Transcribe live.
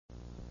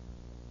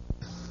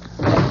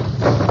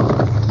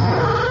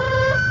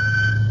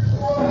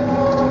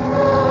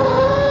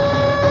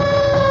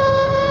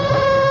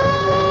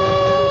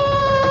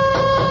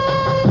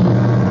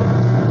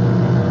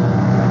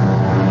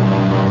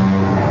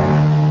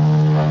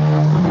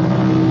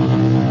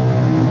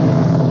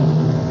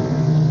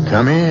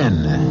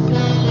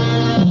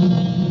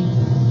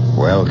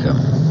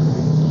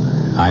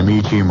I'm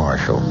E.G.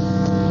 Marshall.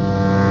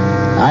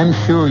 I'm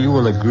sure you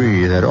will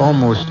agree that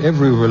almost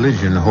every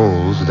religion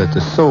holds that the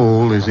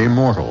soul is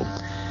immortal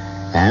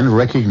and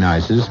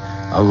recognizes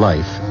a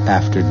life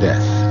after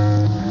death.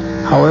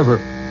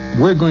 However,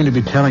 we're going to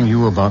be telling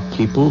you about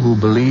people who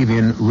believe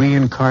in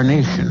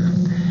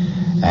reincarnation,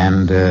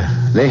 and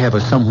they have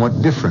a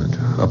somewhat different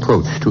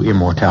approach to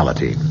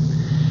immortality.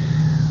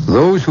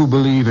 Those who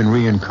believe in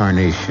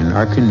reincarnation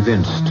are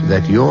convinced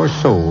that your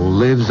soul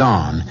lives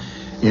on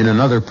in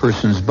another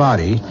person's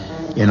body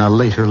in a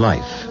later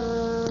life.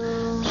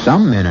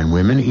 Some men and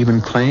women even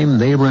claim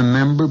they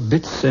remember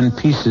bits and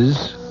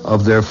pieces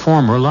of their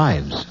former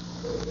lives.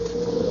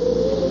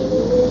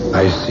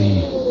 I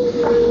see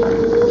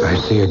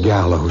a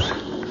gallows.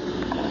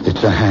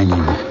 It's a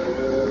hanging.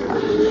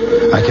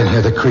 I can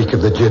hear the creak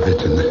of the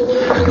gibbet and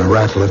the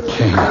rattle of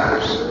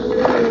chains.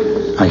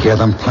 I hear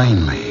them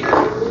plainly.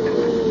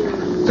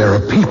 There are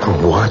people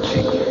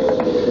watching.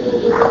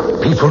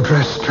 People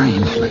dressed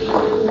strangely.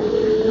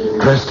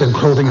 Dressed in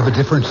clothing of a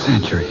different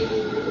century.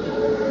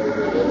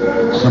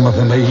 Some of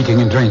them are eating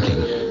and drinking.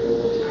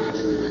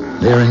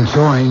 They're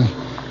enjoying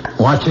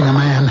watching a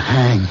man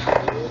hang.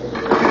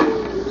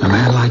 A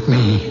man like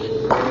me.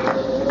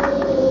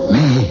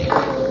 Me.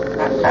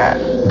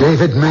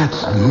 David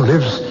Matson, who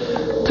lives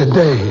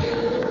today.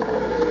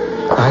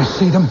 I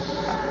see them.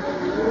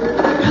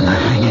 And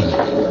they're hanging.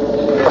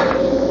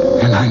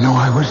 And I know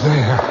I was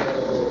there.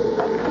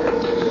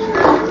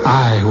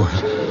 I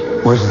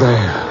was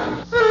there.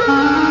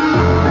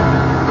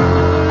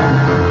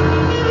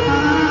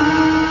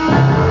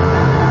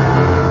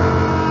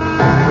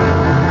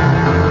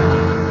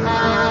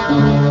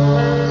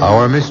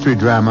 Our mystery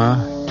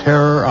drama,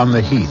 Terror on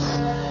the Heath,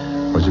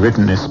 was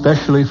written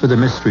especially for the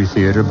Mystery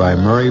Theater by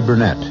Murray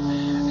Burnett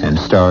and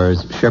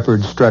stars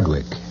Shepard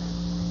Strudwick.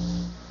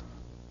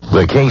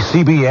 The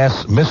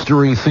KCBS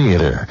Mystery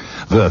Theater,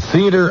 the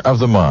theater of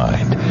the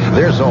mind.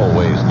 There's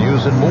always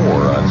news and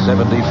more on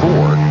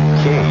 74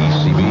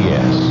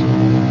 KCBS.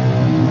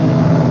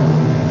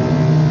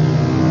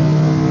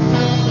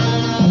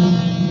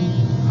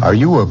 Are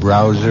you a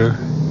browser?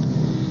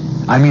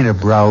 I mean a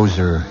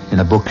browser in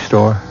a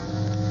bookstore?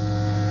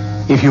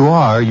 If you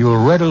are,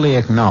 you'll readily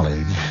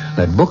acknowledge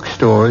that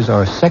bookstores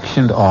are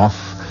sectioned off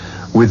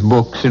with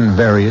books in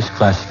various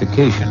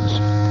classifications.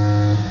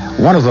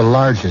 One of the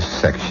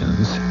largest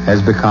sections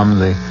has become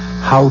the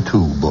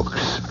how-to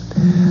books.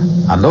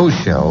 On those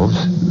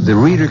shelves, the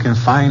reader can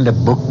find a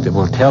book that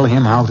will tell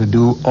him how to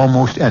do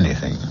almost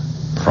anything,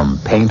 from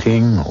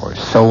painting or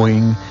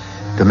sewing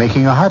to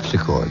making a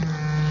harpsichord.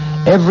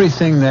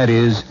 Everything, that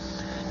is,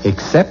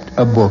 except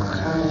a book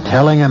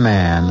telling a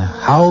man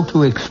how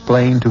to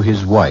explain to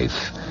his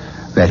wife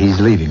that he's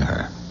leaving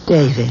her.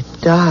 David,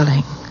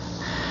 darling,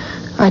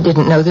 I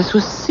didn't know this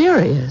was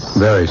serious.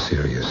 Very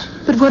serious.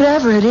 But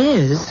whatever it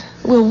is,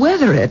 we'll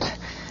weather it.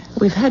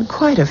 We've had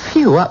quite a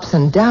few ups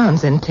and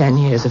downs in 10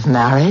 years of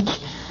marriage.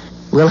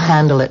 We'll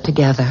handle it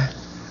together.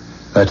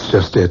 That's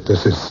just it.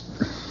 This is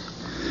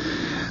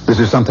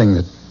something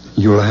that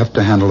you'll have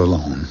to handle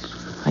alone.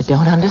 I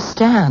don't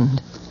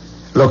understand.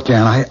 Look,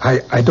 Jan,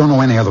 I don't know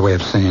any other way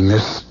of saying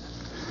this.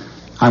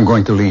 I'm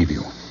going to leave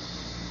you.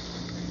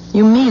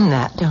 You mean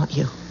that, don't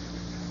you?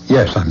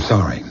 Yes, I'm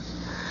sorry.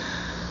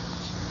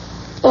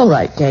 All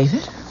right,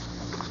 David.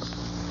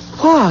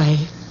 Why?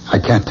 I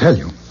can't tell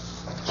you.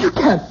 You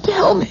can't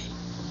tell me.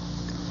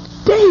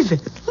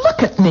 David,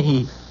 look at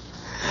me.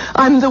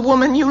 I'm the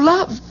woman you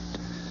loved.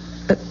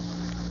 At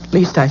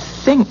least I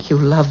think you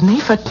loved me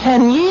for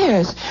 10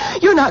 years.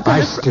 You're not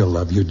going to... I still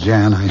love you,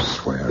 Jan, I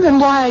swear. Then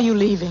why are you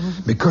leaving?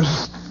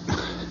 Because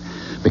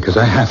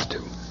I have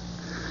to.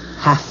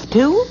 Have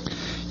to?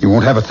 You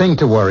won't have a thing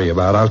to worry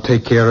about. I'll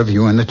take care of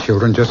you and the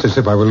children just as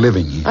if I were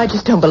living here. I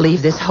just don't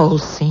believe this whole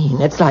scene.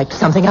 It's like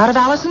something out of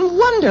Alice in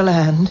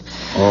Wonderland.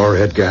 Or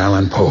Edgar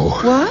Allan Poe.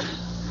 What?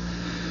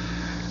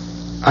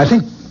 I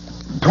think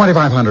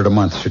 $2,500 a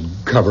month should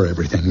cover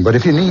everything. But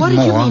if you need more... What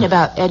did you mean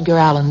about Edgar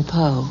Allan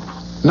Poe?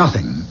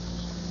 Nothing.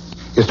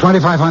 Is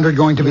 $2,500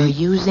 going to You're be...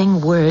 using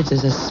words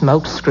as a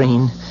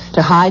smokescreen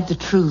to hide the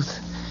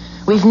truth.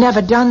 We've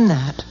never done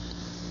that.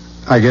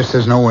 I guess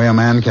there's no way a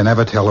man can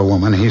ever tell a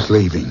woman he's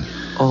leaving.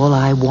 All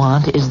I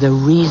want is the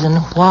reason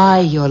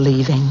why you're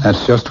leaving.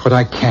 That's just what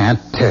I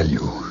can't tell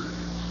you.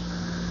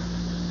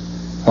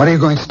 What are you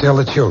going to tell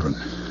the children?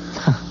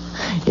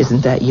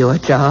 Isn't that your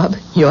job?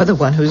 You're the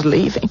one who's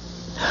leaving.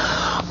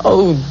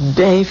 Oh,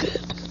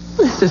 David,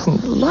 this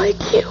isn't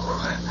like you.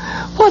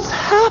 What's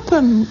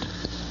happened?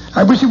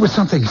 I wish it was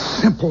something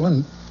simple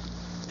and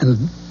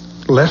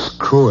less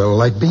cruel,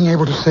 like being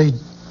able to say,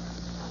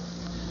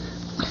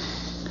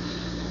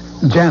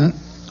 Jan,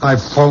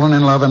 I've fallen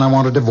in love and I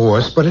want a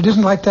divorce, but it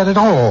isn't like that at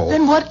all.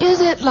 Then what is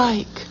it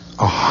like?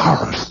 A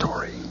horror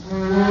story.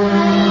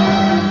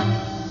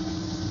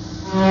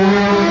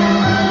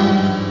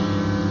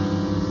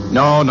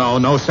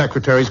 No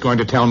secretary's going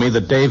to tell me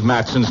that Dave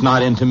Matson's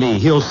not into me.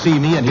 He'll see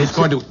me and he's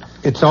going to...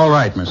 It's all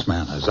right, Miss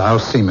Manners. I'll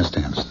see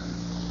Mr. Hempstead.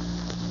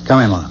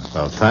 Come in, Lon.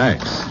 Oh,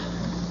 thanks.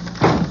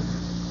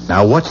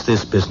 Now, what's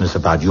this business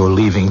about your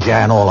leaving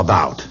Jan all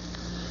about?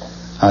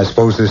 I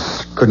suppose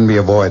this couldn't be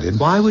avoided.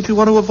 Why would you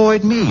want to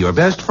avoid me, your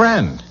best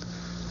friend?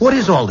 What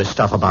is all this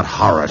stuff about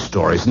horror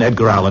stories and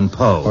Edgar Allan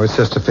Poe? Oh, it's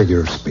just a figure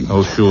of speech.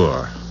 Oh,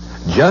 sure.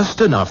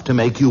 Just enough to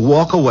make you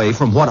walk away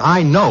from what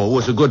I know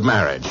was a good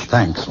marriage.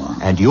 Thanks,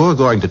 Lon. And you're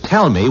going to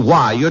tell me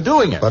why you're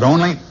doing it. But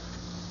only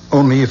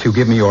if you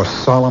give me your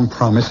solemn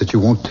promise that you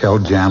won't tell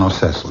Jan or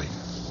Cecily.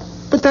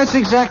 But that's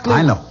exactly...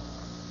 I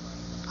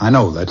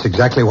know. That's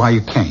exactly why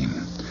you came.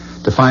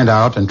 To find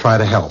out and try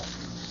to help.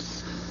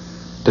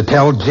 To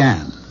tell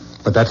Jan.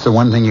 But that's the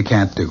one thing you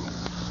can't do.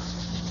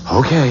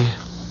 Okay.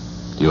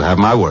 You have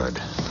my word.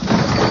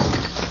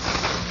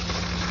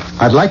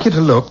 I'd like you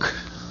to look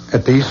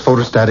at these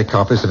photostatic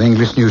copies of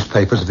English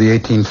newspapers of the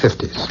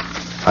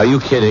 1850s. Are you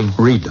kidding?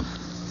 Read them.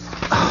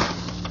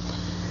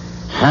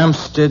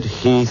 Hampstead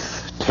Heath.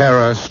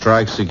 Terror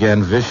strikes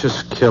again.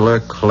 Vicious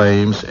killer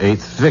claims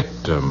 8th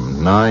victim.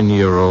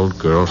 9-year-old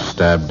girl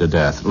stabbed to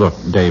death. Look,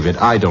 David,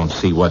 I don't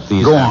see what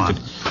these... Go on.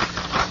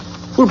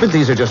 Well, but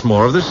these are just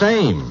more of the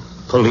same.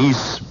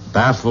 Police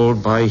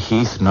baffled by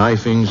Heath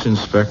knifings.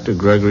 Inspector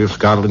Gregory of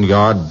Scotland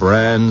Yard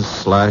brands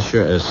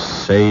slasher as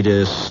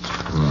sadist.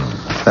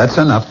 That's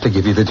enough to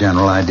give you the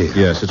general idea.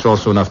 Yes, it's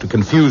also enough to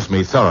confuse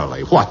me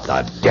thoroughly. What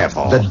the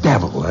devil? The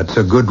devil, that's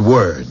a good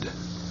word.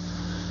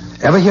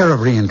 Ever hear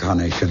of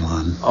reincarnation,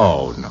 Lon?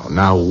 Oh, no.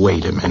 Now,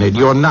 wait a minute.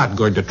 You're not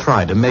going to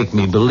try to make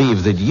me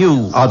believe that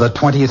you... are the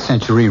 20th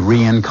century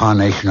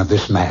reincarnation of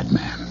this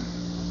madman.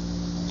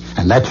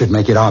 And that should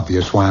make it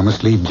obvious why I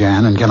must leave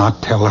Jan and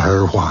cannot tell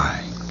her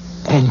why.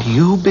 And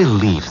you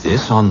believe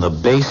this on the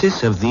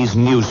basis of these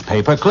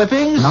newspaper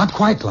clippings? Not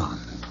quite,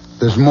 Lon.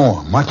 There's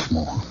more, much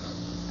more.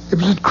 It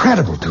was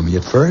incredible to me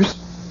at first.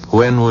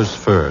 When was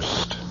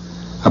first?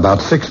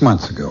 About 6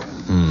 months ago.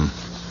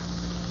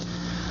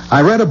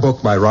 I read a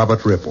book by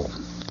Robert Ripple,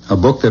 a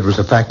book that was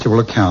a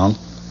factual account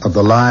of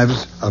the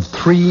lives of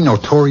 3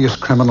 notorious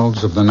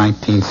criminals of the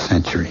 19th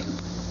century.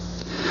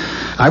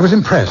 I was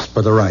impressed by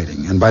the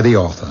writing and by the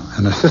author,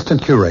 an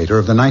assistant curator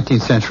of the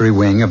 19th century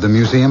wing of the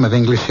Museum of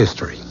English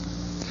History.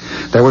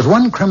 There was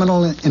one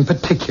criminal in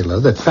particular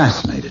that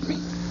fascinated me.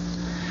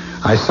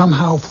 I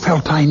somehow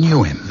felt I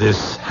knew him.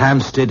 This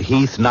Hampstead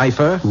Heath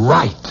knifer?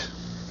 Right.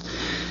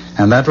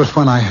 And that was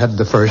when I had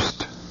the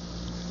first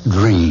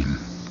dream.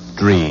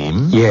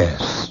 Dream?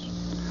 Yes.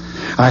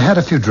 I had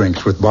a few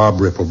drinks with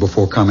Bob Ripple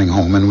before coming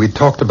home, and we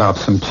talked about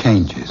some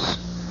changes.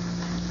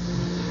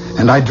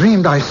 And I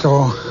dreamed I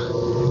saw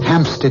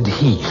Hampstead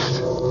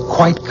Heath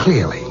quite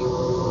clearly.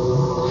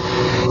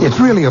 It's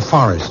really a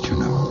forest, you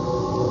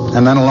know.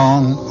 And then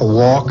along a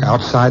walk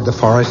outside the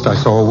forest, I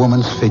saw a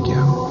woman's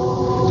figure.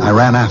 I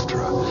ran after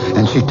her,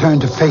 and she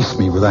turned to face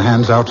me with her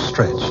hands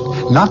outstretched,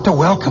 not to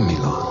welcome me,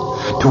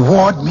 Lon, to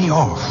ward me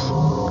off.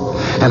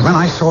 And when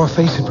I saw her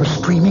face, it was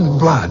streaming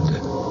blood.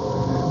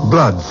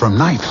 Blood from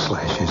knife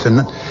slashes. And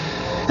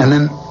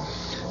then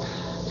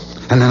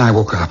I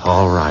woke up.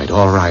 All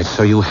right.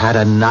 So you had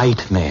a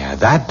nightmare.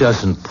 That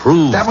doesn't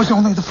prove... That was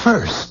only the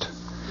first.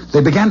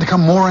 They began to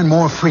come more and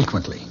more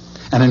frequently,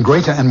 and in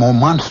greater and more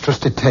monstrous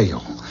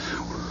detail,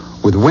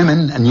 with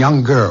women and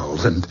young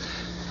girls, and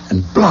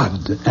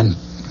blood, and...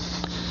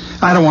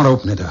 I don't want to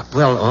open it up.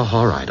 Well,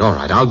 all right.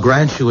 I'll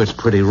grant you it's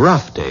pretty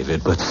rough,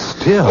 David, but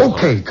still...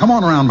 Okay, come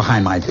on around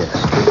behind my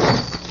desk.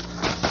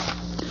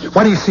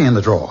 What do you see in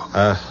the drawer?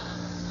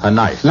 A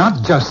knife.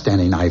 Not just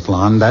any knife,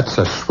 Lon. That's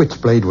a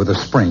switchblade with a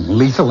spring,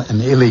 lethal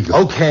and illegal.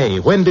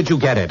 Okay, when did you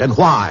get it, and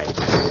why?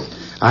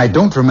 I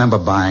don't remember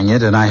buying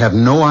it, and I have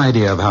no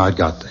idea of how it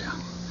got there.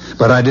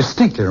 But I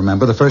distinctly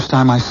remember the first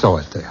time I saw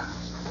it there.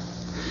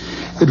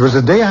 It was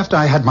the day after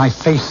I had my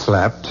face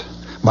slapped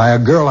by a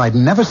girl I'd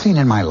never seen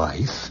in my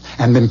life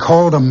and been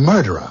called a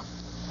murderer.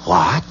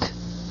 What?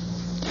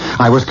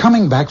 I was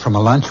coming back from a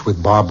lunch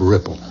with Bob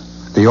Ripple,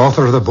 the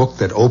author of the book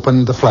that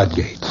opened the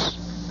floodgates.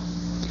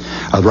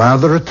 A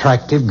rather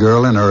attractive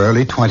girl in her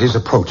early 20s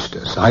approached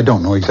us. I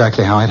don't know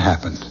exactly how it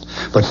happened,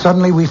 but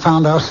suddenly we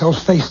found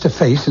ourselves face to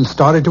face and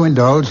started to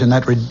indulge in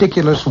that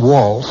ridiculous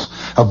waltz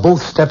of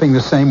both stepping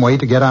the same way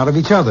to get out of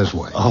each other's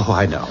way. Oh,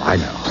 I know.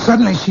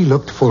 Suddenly she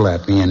looked full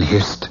at me and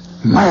hissed,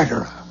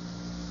 "Murderer,"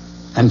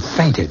 and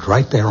fainted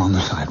right there on the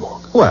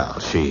sidewalk. Well,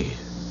 she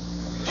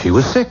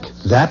was sick.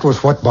 That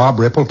was what Bob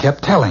Ripple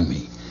kept telling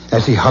me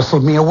as he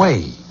hustled me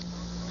away.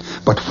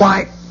 But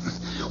why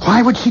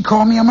would she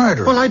call me a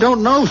murderer? Well, I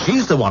don't know.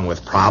 She's the one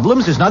with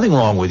problems. There's nothing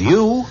wrong with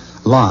you.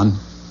 Lon,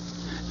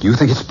 do you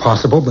think it's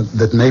possible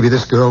that maybe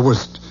this girl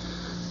was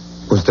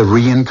the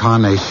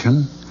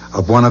reincarnation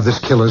of one of this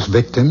killer's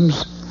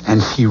victims,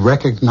 and she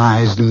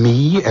recognized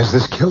me as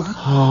this killer?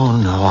 Oh,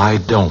 no, I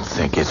don't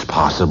think it's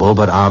possible,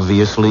 but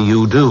obviously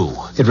you do.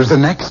 It was the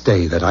next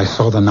day that I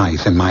saw the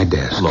knife in my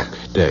desk. Look,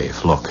 Dave,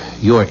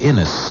 you're in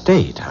a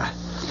state.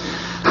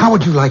 How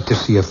would you like to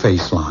see a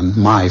face, Lon?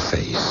 My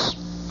face.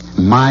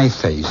 My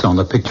face on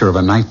the picture of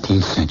a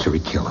 19th century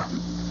killer.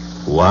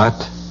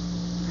 What?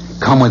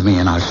 Come with me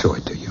and I'll show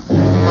it to you.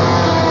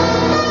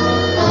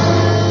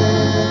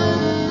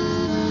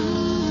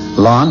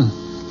 Lon,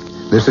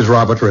 this is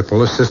Robert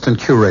Ripple, assistant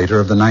curator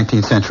of the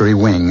 19th century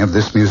wing of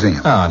this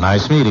museum. Ah,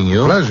 nice meeting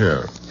you.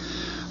 Pleasure.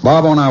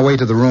 Bob, on our way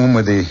to the room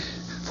with the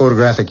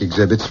photographic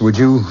exhibits, would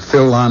you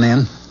fill Lon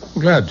in?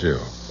 Glad to.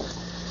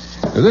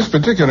 This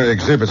particular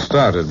exhibit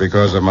started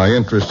because of my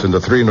interest in the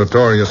 3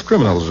 notorious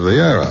criminals of the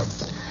era.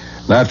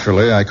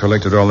 Naturally, I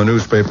collected all the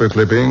newspaper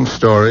clippings,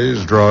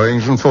 stories,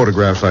 drawings, and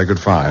photographs I could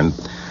find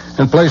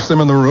and placed them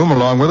in the room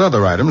along with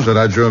other items that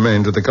are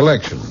germane to the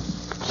collection.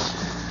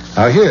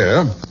 Now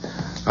here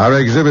are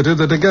exhibited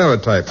the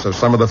daguerreotypes of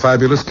some of the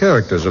fabulous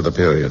characters of the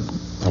period,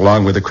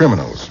 along with the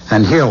criminals.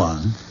 And here,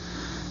 Lon,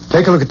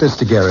 take a look at this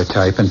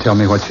daguerreotype and tell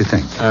me what you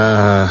think.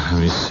 Let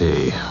me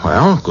see.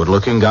 Well,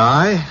 good-looking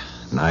guy,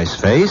 nice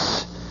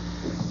face.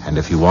 And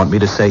if you want me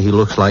to say he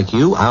looks like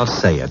you, I'll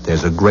say it.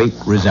 There's a great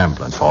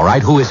resemblance. All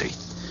right, who is he?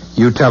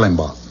 You tell him,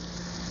 Bob.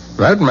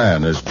 That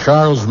man is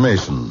Charles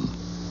Mason,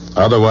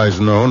 otherwise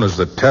known as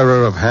the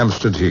Terror of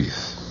Hampstead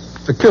Heath,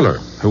 the killer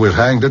who was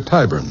hanged at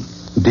Tyburn.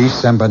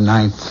 December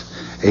 9th,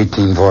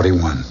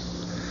 1841.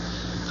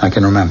 I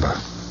can remember.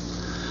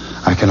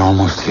 I can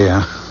almost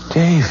hear.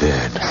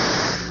 David,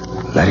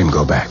 let him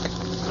go back.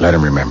 Let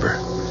him remember.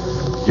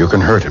 You can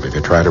hurt him if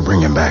you try to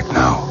bring him back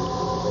now.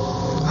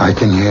 I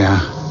can hear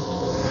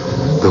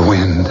the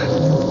wind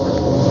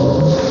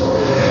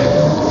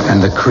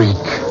and the creak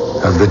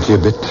of the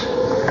gibbet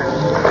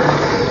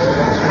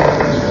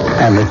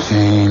and the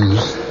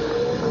chains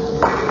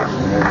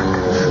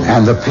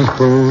and the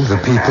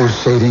people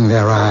shading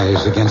their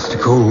eyes against the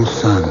cold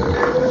sun,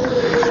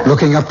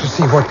 looking up to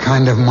see what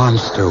kind of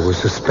monster was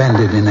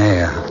suspended in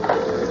air,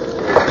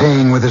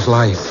 paying with his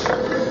life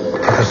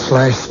for the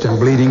slashed and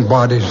bleeding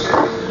bodies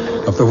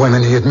of the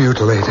women he had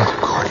mutilated.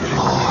 Good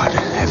Lord.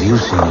 Have you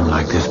seen him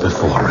like this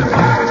before, Ripple?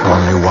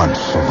 Only once.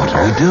 So what do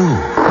we do?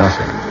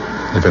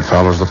 Nothing. If it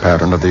follows the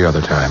pattern of the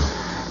other time,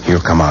 he'll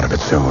come out of it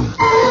soon.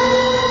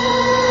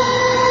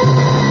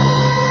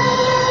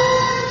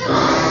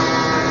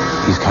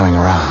 He's coming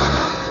around.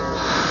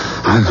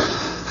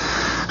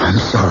 I'm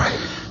sorry.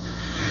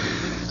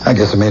 I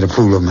guess I made a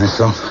fool of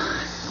myself.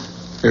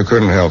 You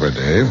couldn't help it,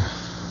 Dave.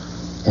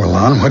 Well,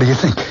 Lon, what do you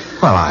think?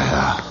 Well,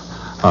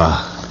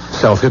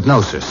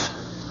 self-hypnosis.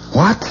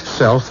 What?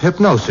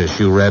 Self-hypnosis.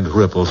 You read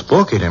Ripple's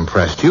book. It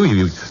impressed you.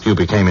 You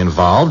became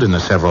involved in the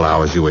several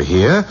hours you were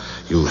here.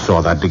 You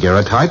saw that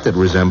daguerreotype that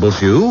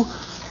resembles you.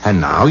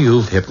 And now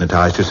you've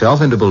hypnotized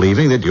yourself into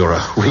believing that you're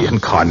a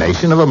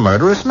reincarnation of a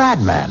murderous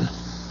madman.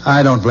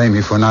 I don't blame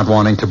you for not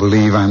wanting to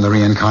believe I'm the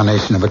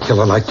reincarnation of a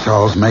killer like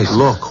Charles Mason.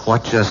 Look,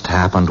 what just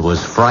happened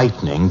was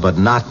frightening, but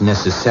not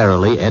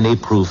necessarily any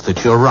proof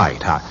that you're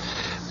right.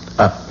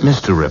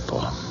 Mr.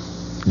 Ripple,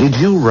 did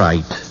you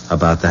write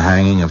about the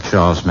hanging of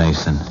Charles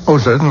Mason? Oh,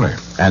 certainly.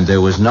 And there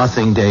was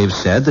nothing Dave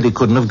said that he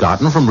couldn't have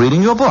gotten from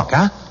reading your book,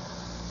 huh?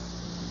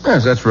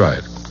 Yes, that's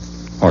right.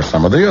 Or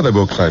some of the other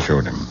books I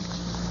showed him.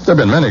 There have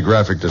been many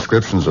graphic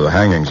descriptions of the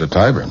hangings at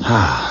Tyburn.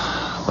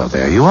 Well,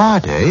 there you are,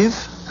 Dave.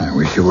 I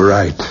wish you were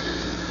right.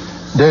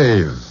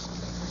 Dave,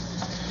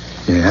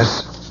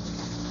 Yes?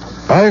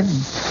 I've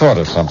thought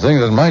of something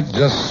that might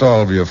just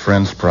solve your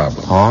friend's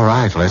problem. All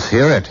right, let's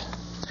hear it.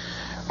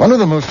 One of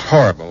the most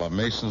horrible of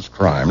Mason's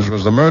crimes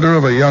was the murder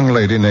of a young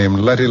lady named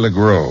Letty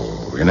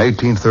LeGros in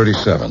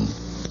 1837.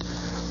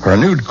 Her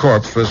nude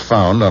corpse was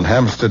found on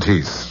Hampstead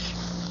Heath,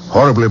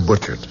 horribly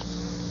butchered.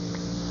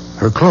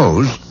 Her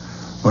clothes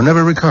were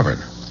never recovered.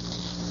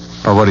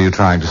 Well, what are you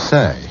trying to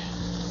say?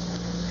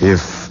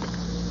 If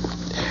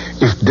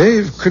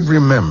Dave could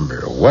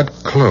remember what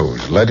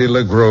clothes Letty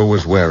LeGros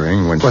was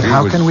wearing when But she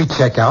how was... can we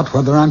check out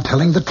whether I'm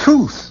telling the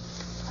truth?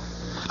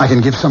 I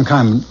can give some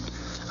kind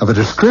of a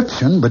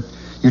description, but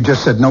you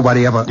just said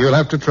nobody ever... You'll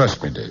have to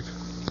trust me, Dave.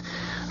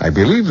 I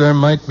believe there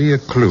might be a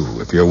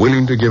clue if you're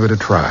willing to give it a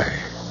try.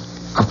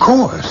 Of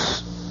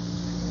course.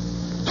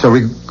 Shall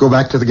we go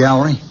back to the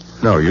gallery?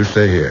 No, you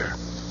stay here.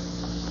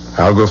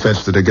 I'll go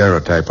fetch the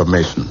daguerreotype of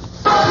Mason.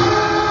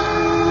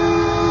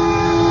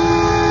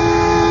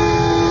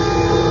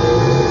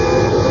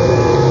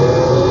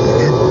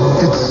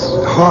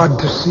 It's hard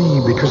to see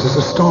because there's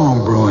a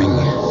storm brewing.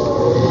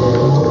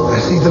 I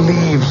see the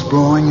leaves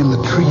blowing and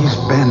the trees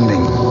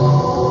bending.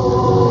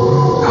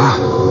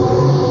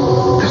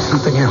 There's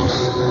something else.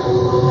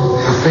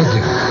 A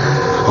figure.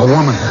 A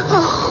woman.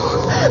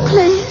 Oh,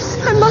 please.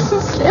 I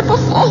mustn't slip or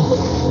fall.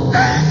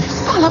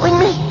 He's following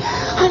me.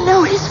 I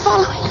know he's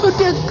following. Oh,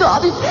 dear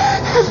God.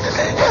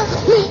 Help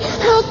me.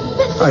 Help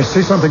me. I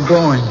see something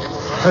glowing.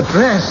 A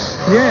dress.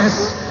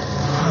 Yes.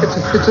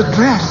 It's a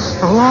dress.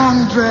 A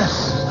long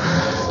dress.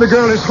 The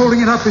girl is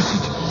holding it up as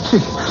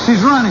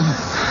she's running.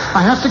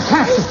 I have to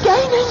catch He's it.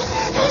 gaining.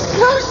 He's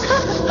closer.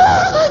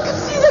 I can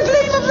see the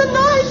gleam of the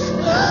knife.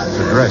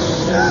 The dress.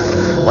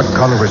 What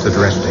color is the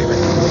dress, David?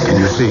 Can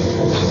you see?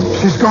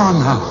 She's gone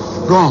now.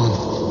 Gone.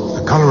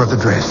 The color of the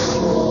dress.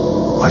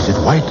 Was it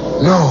white?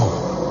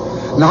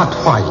 No, not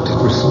white.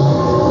 It was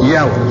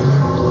yellow.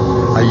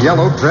 A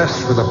yellow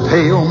dress with a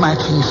pale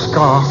matching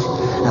scarf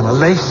and a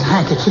lace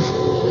handkerchief.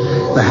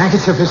 The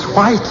handkerchief is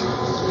white,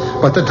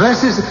 but the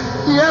dress is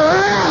yellow.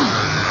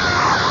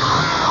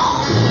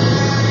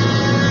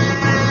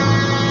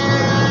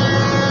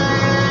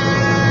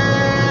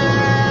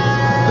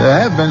 There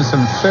have been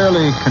some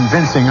fairly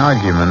convincing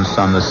arguments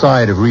on the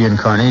side of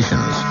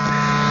reincarnations.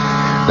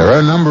 There are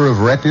a number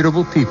of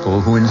reputable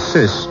people who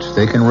insist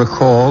they can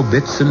recall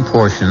bits and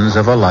portions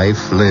of a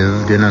life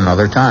lived in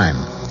another time.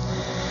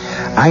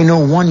 I know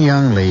one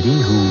young lady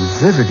who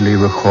vividly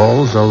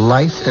recalls a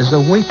life as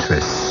a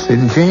waitress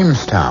in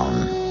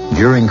Jamestown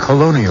during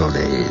colonial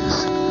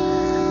days.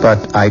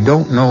 But I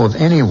don't know of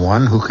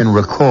anyone who can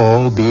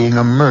recall being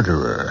a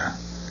murderer.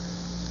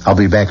 I'll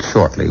be back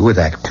shortly with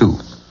Act 2.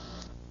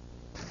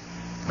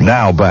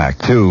 Now back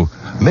to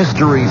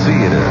Mystery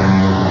Theater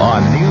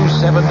on News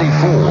 74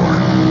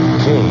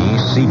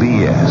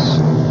 KCBS.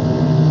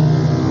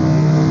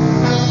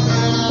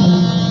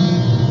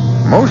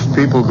 Most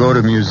people go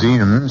to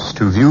museums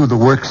to view the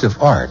works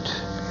of art.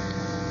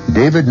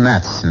 David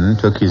Matson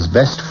took his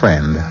best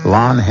friend,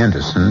 Lon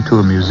Henderson, to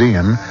a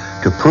museum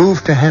to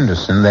prove to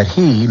Henderson that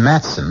he,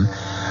 Matson,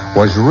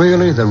 was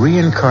really the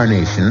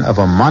reincarnation of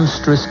a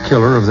monstrous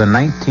killer of the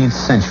 19th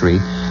century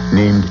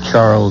named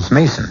Charles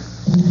Mason.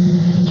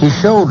 He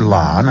showed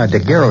Lon a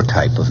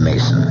daguerreotype of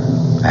Mason,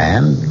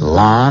 and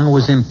Lon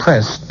was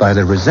impressed by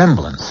the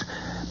resemblance,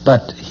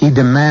 but he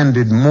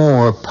demanded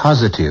more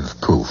positive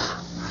proof.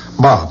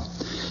 Bob,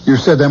 you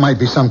said there might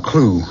be some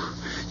clue.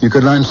 You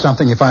could learn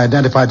something if I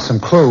identified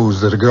some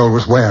clothes that a girl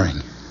was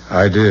wearing.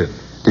 I did.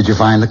 Did you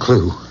find the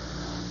clue?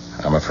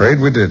 I'm afraid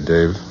we did,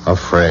 Dave.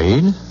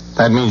 Afraid?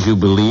 That means you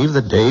believe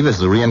that Dave is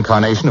the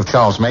reincarnation of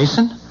Charles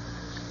Mason?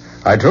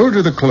 I told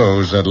you the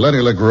clothes that Letty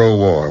LeGros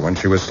wore when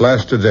she was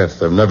slashed to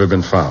death have never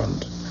been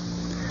found.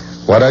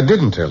 What I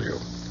didn't tell you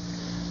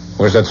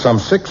was that some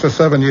 6 or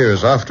 7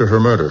 years after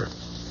her murder,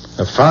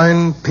 a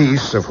fine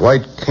piece of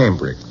white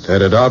cambric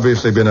that had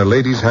obviously been a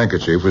lady's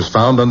handkerchief was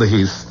found on the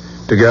heath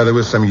together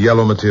with some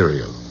yellow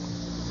material.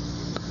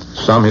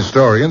 Some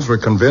historians were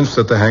convinced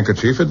that the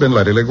handkerchief had been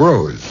Letty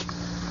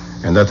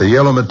LeGros and that the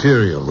yellow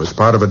material was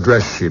part of a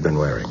dress she'd been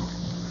wearing.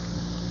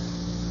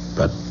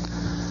 But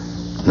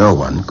no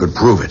one could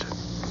prove it.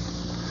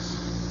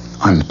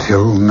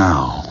 Until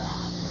now.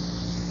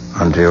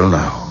 Until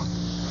now.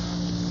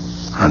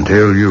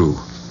 Until you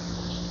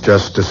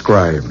just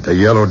described a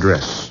yellow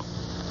dress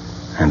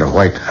and a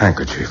white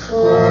handkerchief.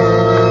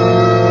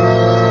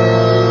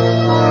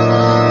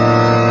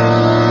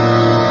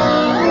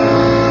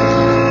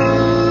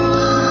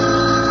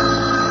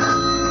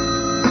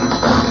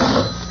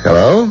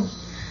 Hello?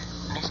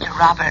 Mr.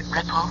 Robert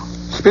Ripple?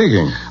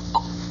 Speaking.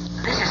 Oh,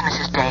 this is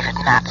Mrs. David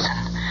Matson.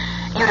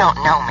 You don't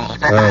know me,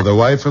 but... The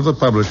wife of the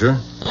publisher?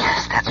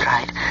 Yes, that's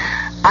right.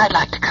 I'd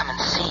like to come and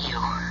see you.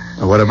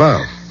 What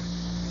about?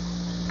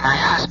 My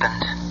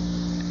husband.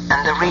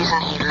 And the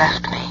reason he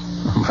left me.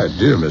 My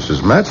dear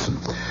Mrs. Matson,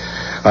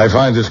 I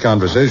find this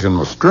conversation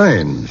most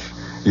strange.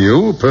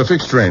 You, a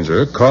perfect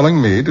stranger, calling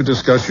me to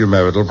discuss your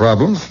marital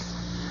problems?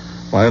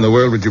 Why in the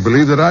world would you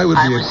believe that I would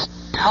be... I was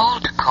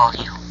told to call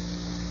you.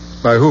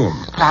 By whom?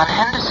 Lon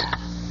Henderson.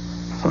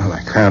 Well,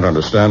 I can't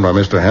understand why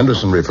Mr.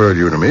 Henderson referred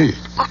you to me.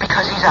 Well,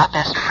 because he's our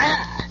best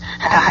friend.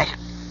 And I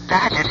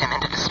badgered him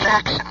into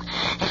distraction.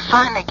 He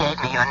finally gave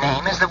me your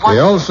name as the one... He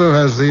also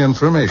has the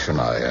information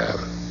I have.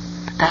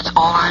 That's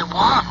all I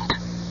want.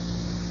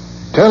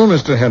 Tell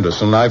Mr.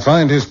 Henderson I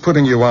find his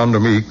putting you on to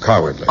me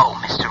cowardly. Oh,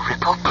 Mr.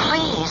 Ripple,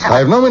 please. I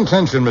have no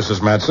intention,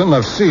 Mrs. Matson,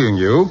 of seeing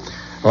you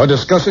or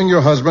discussing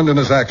your husband and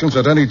his actions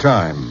at any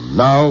time,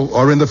 now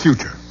or in the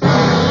future.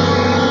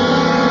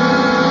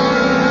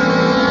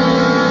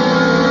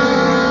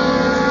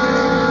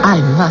 I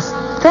must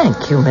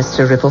thank you,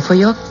 Mr. Ripple, for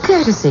your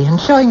courtesy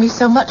and showing me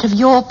so much of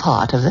your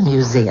part of the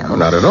museum. Oh,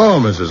 not at all,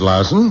 Mrs.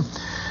 Larson.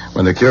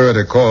 When the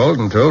curator called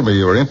and told me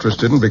you were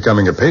interested in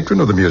becoming a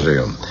patron of the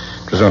museum,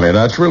 it was only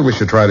natural we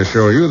should try to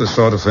show you the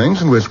sort of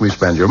things in which we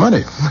spend your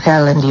money.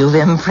 Well, and you've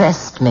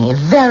impressed me,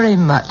 very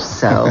much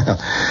so.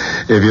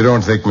 If you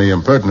don't think me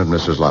impertinent,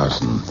 Mrs.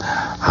 Larson,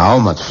 how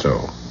much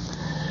so?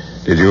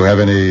 Did you have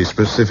any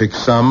specific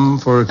sum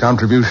for a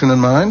contribution in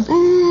mind?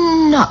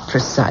 Not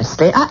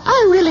precisely.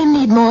 I really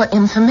need more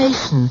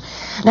information.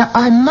 Now,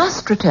 I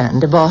must return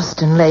to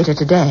Boston later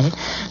today,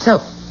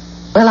 so...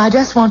 Well, I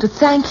just want to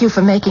thank you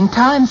for making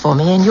time for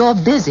me in your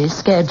busy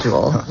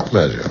schedule.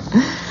 Pleasure.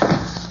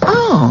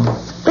 Oh,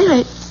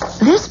 wait.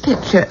 This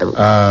picture...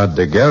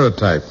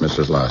 Daguerreotype,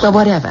 Mrs. Larson. Well,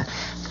 whatever.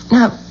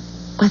 Now,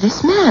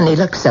 this man, he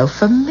looks so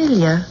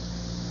familiar.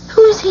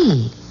 Who is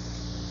he?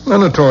 A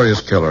notorious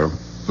killer.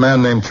 A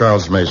man named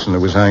Charles Mason who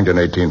was hanged in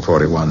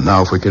 1841.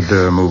 Now, if we could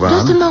move on.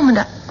 Just a moment.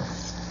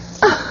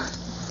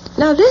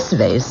 Now, this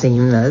may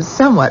seem a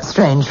somewhat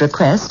strange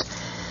request,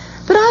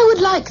 but I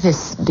would like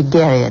this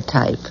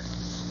daguerreotype.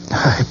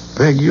 I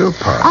beg your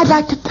pardon. I'd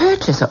like to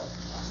purchase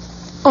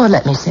or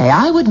let me say,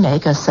 I would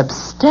make a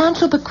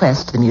substantial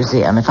bequest to the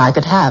museum if I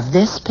could have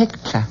this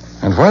picture.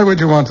 And why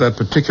would you want that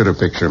particular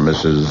picture,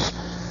 Mrs.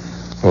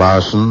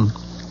 Larson?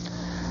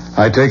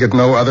 I take it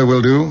no other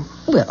will do?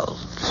 Well,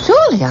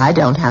 surely I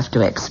don't have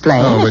to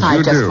explain. No, if but I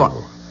you just do.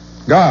 Want...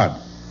 Guard.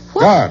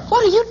 What? Guard.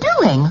 What are you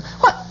doing?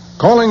 What?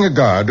 Calling a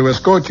guard to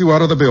escort you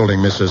out of the building,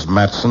 Mrs.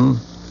 Matson.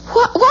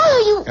 Why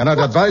are you... And I'd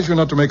advise you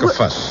not to make a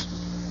fuss.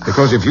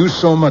 Because if you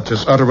so much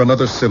as utter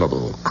another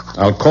syllable,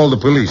 I'll call the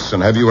police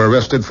and have you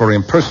arrested for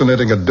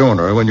impersonating a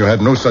donor when you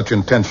had no such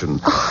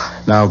intention.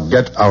 Now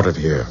get out of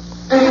here.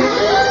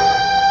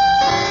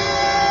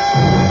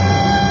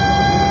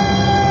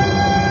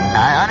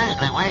 I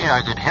honestly wish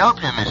I could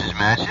help you, Mrs.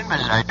 Matson, but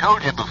as I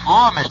told you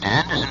before, Mr.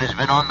 Henderson has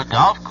been on the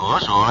golf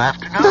course all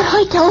afternoon. But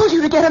I told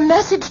you to get a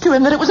message to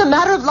him that it was a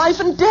matter of life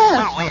and death.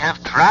 Well, we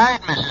have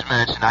tried, Mrs.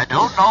 Matson. I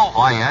don't know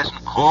why he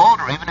hasn't called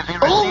or even if he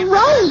received All the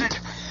right.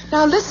 message.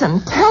 Now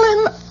listen, tell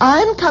him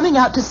I'm coming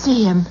out to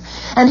see him,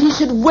 and he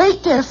should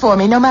wait there for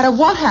me no matter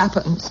what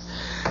happens.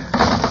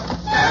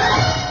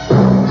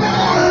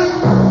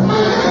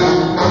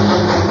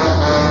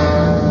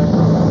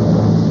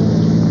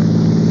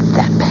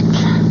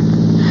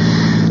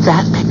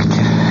 That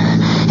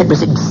picture. It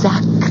was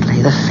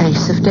exactly the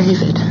face of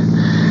David.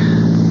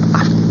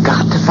 I've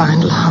got to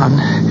find Lon.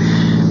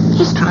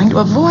 He's trying to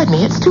avoid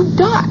me. It's too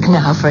dark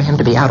now for him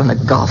to be out on the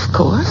golf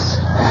course.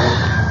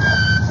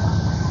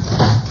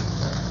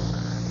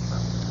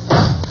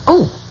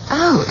 Oh,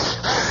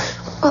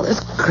 ouch. Well, there's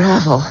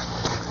gravel.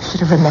 I should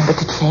have remembered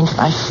to change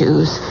my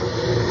shoes.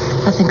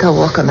 I think I'll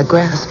walk on the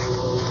grass.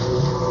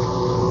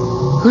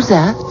 Who's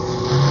that?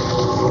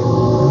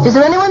 Is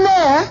there anyone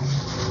there?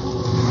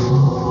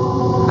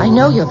 I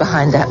know you're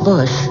behind that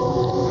bush,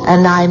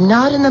 and I'm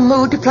not in the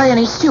mood to play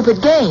any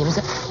stupid games.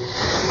 Let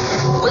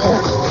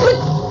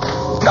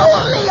go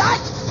of me! I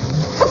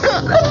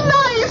forgot the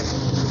knife!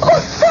 Oh,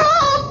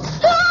 help!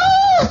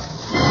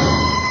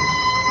 Help!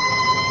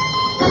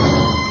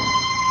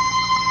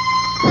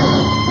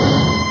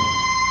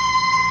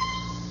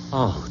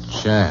 Oh,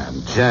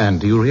 Jan,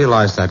 do you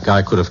realize that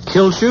guy could have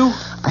killed you?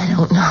 I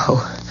don't know.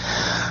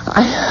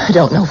 I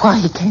don't know why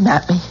he came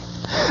at me.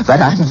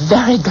 But I'm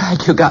very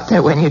glad you got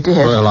there when you did.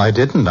 Well, I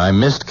didn't. I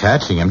missed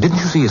catching him. Didn't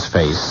you see his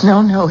face?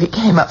 No, he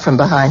came up from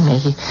behind me.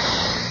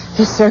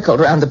 He circled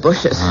around the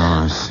bushes. Oh,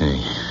 I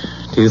see.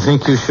 Do you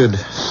think you should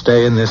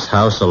stay in this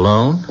house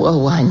alone?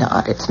 Well, why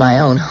not? It's my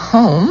own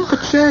home.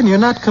 But, Jan, you're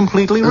not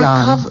completely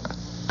recovered.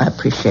 I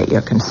appreciate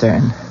your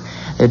concern.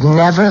 They'd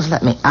never have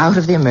let me out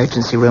of the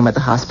emergency room at the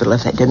hospital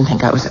if they didn't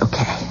think I was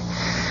okay.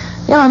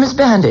 The arm is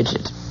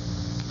bandaged.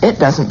 It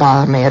doesn't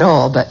bother me at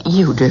all, but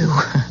you do.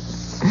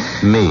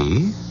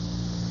 Me?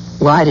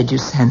 Why did you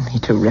send me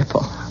to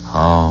Ripple?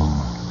 Oh.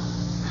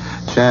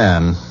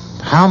 Jan,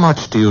 how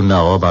much do you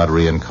know about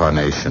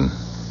reincarnation?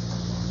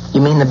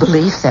 You mean the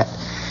belief that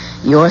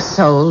your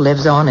soul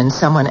lives on in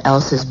someone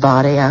else's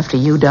body after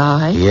you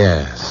die?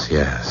 Yes.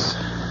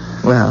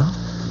 Well,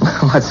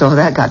 what's all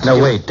that got to do?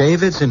 No, wait.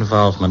 David's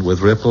involvement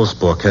with Ripple's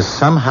book has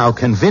somehow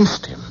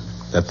convinced him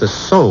that the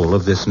soul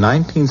of this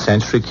 19th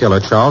century killer,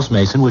 Charles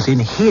Mason, was in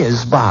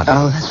his body.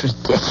 Oh, that's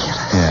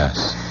ridiculous.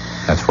 Yes.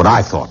 That's what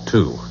I thought,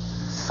 too.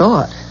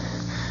 Thought?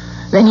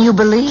 Then you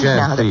believe Jan,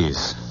 now that...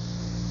 please.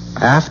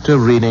 After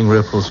reading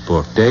Ripple's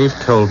book, Dave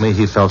told me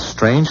he felt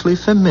strangely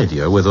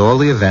familiar with all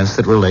the events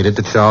that related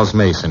to Charles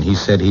Mason. He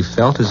said he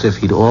felt as if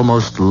he'd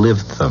almost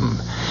lived them.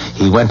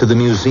 He went to the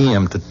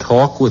museum to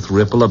talk with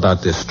Ripple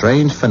about this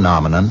strange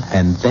phenomenon,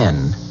 and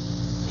then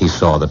he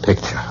saw the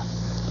picture.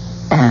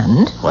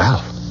 And?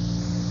 Well,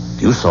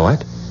 you saw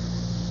it.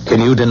 Can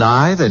you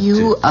deny that...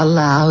 You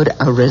allowed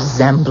a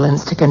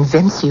resemblance to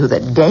convince you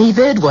that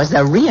David was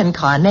the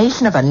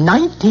reincarnation of a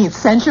 19th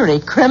century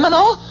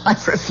criminal? I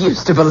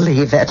refuse to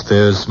believe it.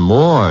 There's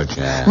more,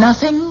 Jan.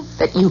 Nothing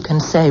that you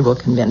can say will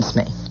convince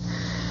me.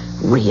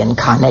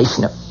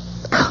 Reincarnation of...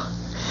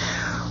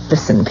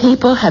 Listen,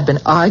 people have been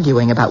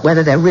arguing about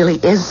whether there really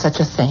is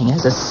such a thing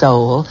as a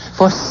soul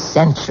for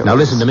centuries. Now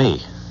listen to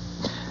me.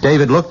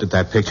 David looked at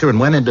that picture and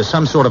went into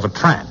some sort of a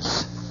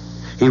trance.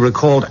 He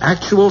recalled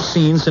actual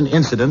scenes and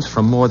incidents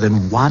from more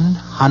than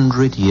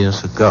 100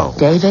 years ago.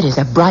 David is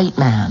a bright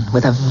man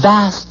with a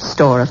vast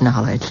store of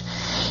knowledge.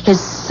 His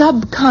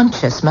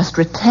subconscious must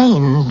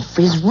retain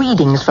his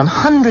readings from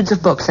hundreds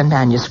of books and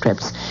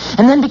manuscripts.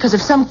 And then because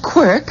of some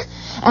quirk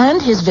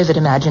and his vivid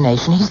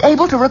imagination, he's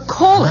able to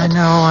recall it.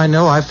 I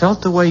know. I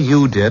felt the way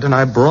you did, and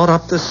I brought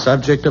up the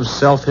subject of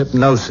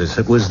self-hypnosis.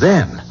 It was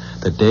then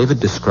that David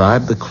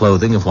described the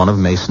clothing of one of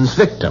Mason's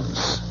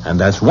victims. And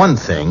that's one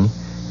thing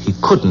he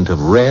couldn't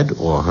have read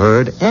or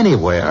heard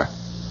anywhere.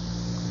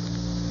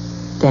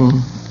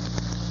 Then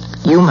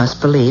you must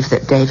believe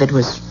that David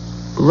was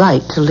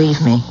right to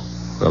leave me.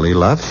 Well, he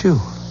loves you.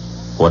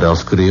 What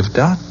else could he have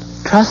done?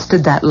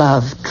 Trusted that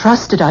love,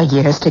 trusted our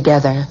years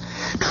together,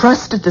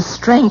 trusted the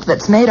strength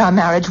that's made our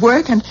marriage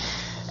work, and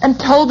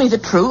told me the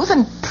truth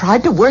and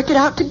tried to work it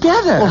out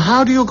together. Well,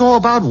 how do you go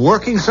about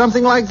working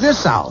something like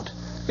this out?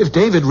 If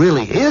David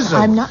really is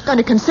I'm not going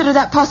to consider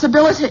that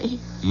possibility.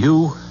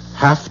 You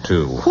have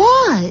to.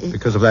 Why?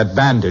 Because of that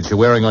bandage you're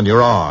wearing on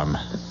your arm.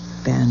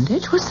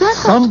 Bandage? What's that?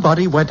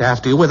 Somebody went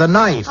after you with a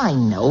knife. I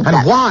know, And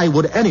but... why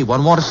would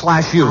anyone want to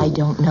slash you? I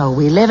don't know.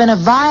 We live in a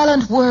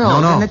violent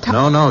world.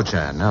 No,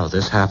 Jan. No,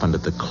 this happened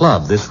at the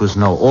club. This was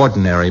no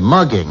ordinary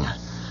mugging.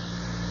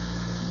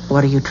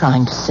 What are you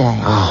trying to say?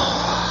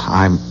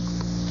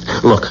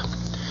 Look,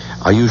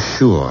 are you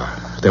sure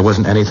there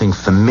wasn't anything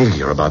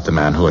familiar about the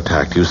man who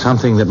attacked you?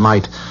 Something that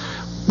might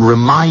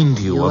remind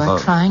you You of are a...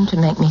 trying to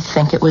make me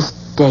think it was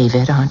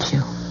David, aren't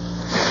you?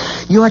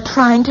 You are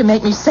trying to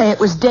make me say it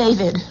was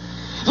David.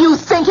 You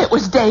think it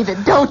was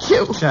David, don't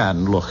you?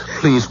 Jan, look,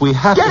 please, we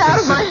have Get to...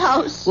 out of my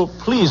house. Well,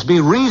 please be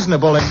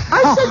reasonable and...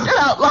 I said get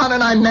out, Lon,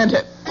 and I meant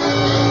it.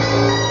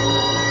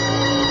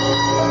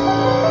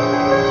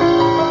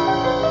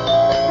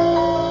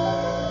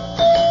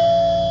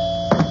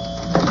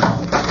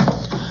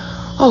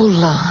 Oh,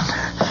 Lon.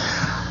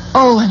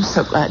 Oh, I'm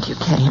so glad you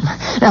came.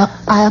 Now,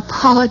 I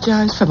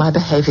apologize for my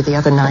behavior the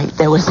other night.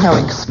 There was no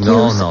excuse.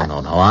 No.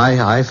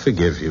 I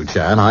forgive you,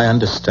 Jan. I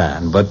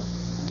understand. But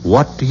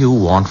what do you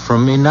want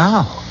from me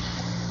now?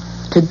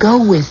 To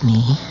go with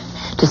me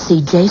to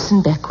see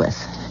Jason Beckwith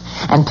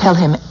and tell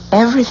him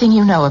everything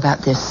you know about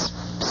this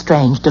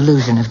strange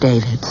delusion of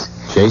David's.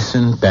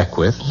 Jason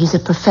Beckwith? He's a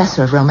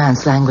professor of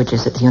Romance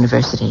languages at the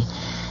university,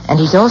 and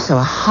he's also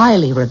a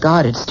highly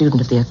regarded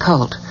student of the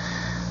occult.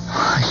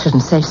 I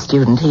shouldn't say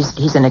student.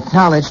 He's an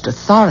acknowledged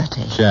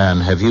authority. Jan,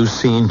 have you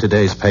seen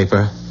today's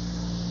paper?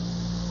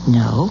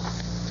 No.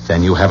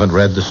 Then you haven't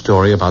read the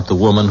story about the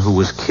woman who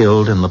was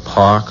killed in the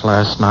park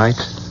last night?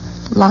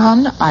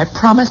 Lon, I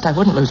promised I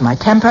wouldn't lose my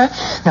temper,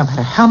 no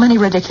matter how many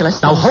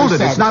ridiculous Now things hold you it.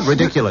 said. It's not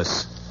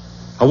ridiculous.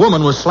 A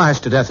woman was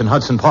slashed to death in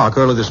Hudson Park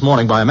early this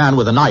morning by a man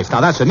with a knife.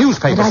 Now, that's a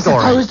newspaper But I story.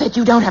 suppose that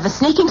you don't have a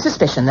sneaking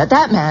suspicion that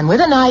that man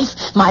with a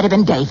knife might have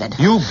been David.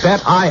 You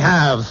bet I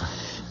have.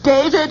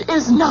 David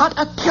is not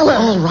a killer.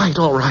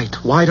 All right.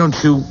 Why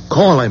don't you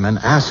call him and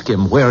ask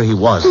him where he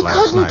was He last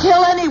couldn't night?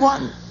 kill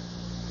anyone.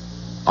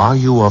 Are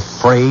you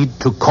afraid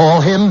to call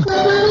him?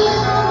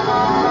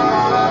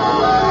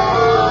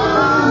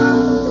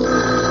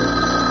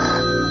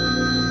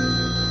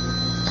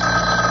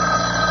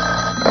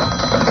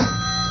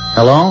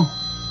 Hello?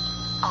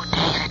 Oh,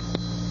 David,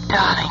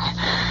 darling,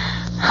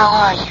 how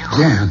are you?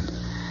 Jan.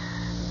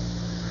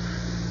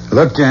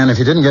 Look, Jan, if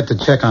you didn't get the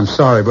check, I'm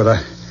sorry, but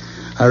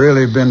I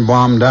really been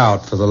bombed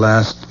out for the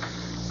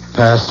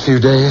past few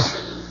days.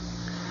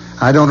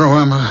 I don't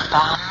remember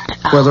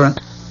Bombed out? whether...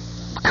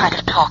 What kind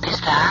of talk is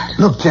that?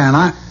 Look, Jan,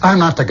 I'm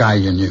not the guy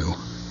you knew.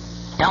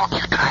 Don't you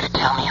try to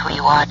tell me who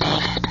you are,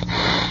 David.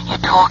 You're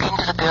talking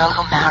to the girl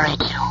who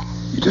married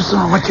you. You just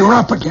don't know what you're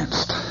up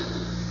against.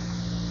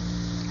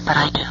 But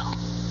I do.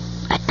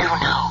 I do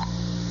know.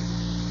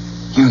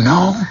 You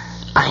know?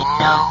 I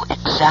know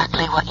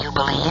exactly what you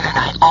believe, and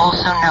I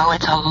also know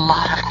it's a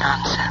lot of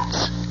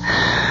nonsense.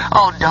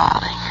 Oh,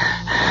 darling,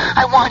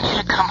 I want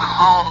you to come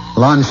home.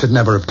 Lon should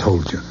never have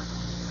told you.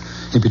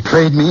 He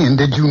betrayed me and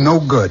did you no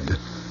good.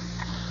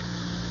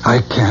 I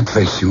can't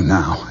face you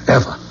now,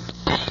 ever.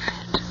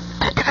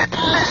 David,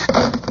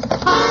 listen.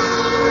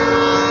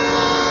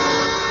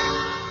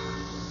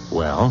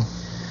 Well?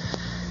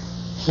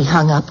 He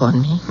hung up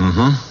on me.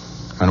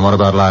 Mm-hmm. And what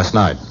about last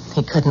night?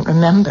 He couldn't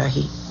remember.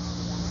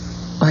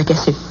 Well, I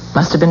guess he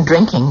must have been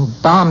drinking.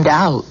 Bombed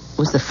out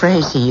was the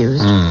phrase he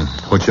used.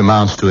 Which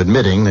amounts to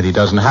admitting that he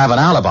doesn't have an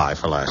alibi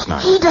for last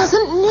night. He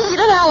doesn't need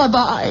an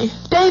alibi.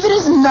 David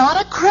is not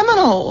a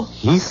criminal.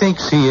 He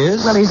thinks he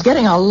is? Well, he's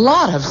getting a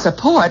lot of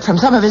support from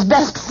some of his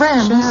best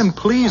friends. Jan,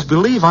 please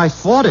believe I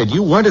fought it.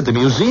 You weren't at the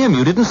museum.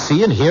 You didn't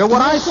see and hear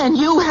what I said. And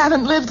you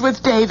haven't lived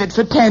with David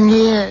for 10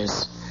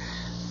 years.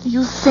 Do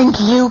you think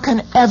you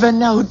can ever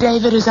know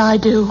David as I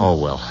do? Oh,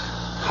 well,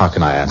 how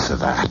can I answer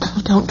that?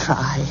 Don't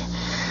try.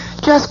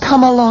 Just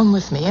come along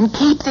with me and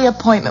keep the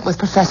appointment with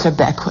Professor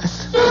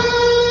Beckwith.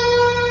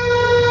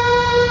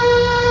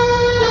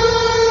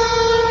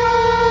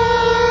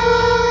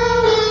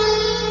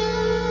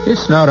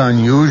 It's not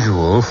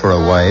unusual for a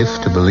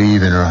wife to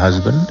believe in her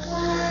husband.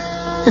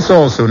 It's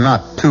also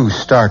not too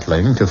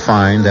startling to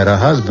find that a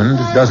husband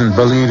doesn't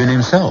believe in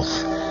himself.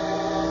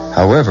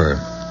 However,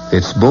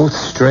 it's both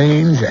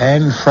strange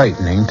and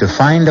frightening to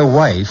find a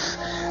wife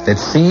that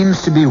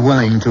seems to be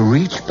willing to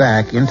reach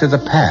back into the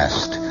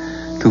past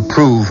to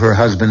prove her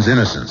husband's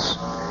innocence.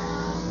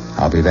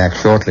 I'll be back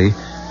shortly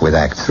with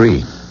Act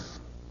 3.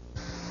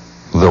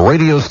 The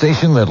radio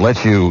station that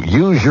lets you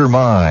use your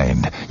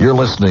mind. You're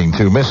listening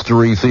to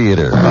Mystery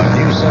Theater on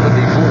News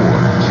 74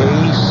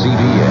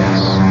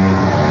 KCBS.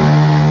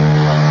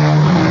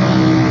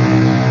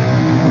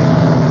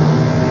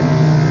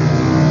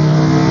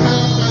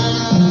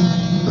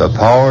 The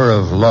power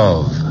of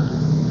love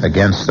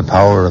against the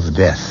power of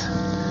death.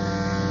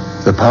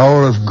 The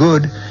power of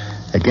good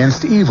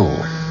against evil.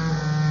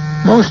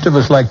 Most of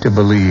us like to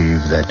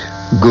believe that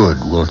good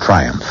will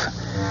triumph,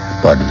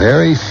 but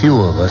very few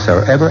of us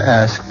are ever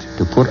asked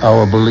to put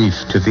our belief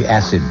to the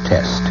acid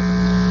test.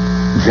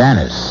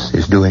 Janice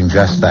is doing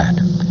just that.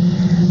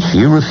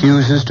 She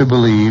refuses to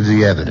believe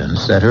the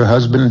evidence that her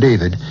husband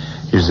David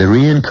is the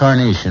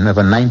reincarnation of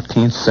a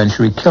 19th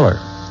century killer.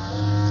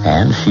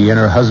 And she and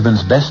her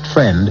husband's best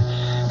friend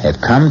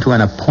have come to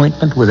an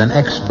appointment with an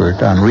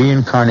expert on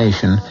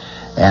reincarnation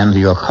and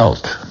the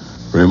occult.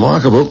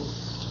 Remarkable.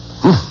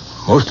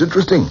 Most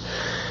interesting.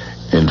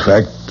 In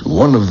fact,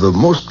 one of the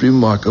most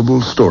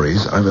remarkable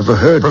stories I've ever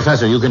heard.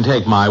 Professor, you can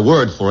take my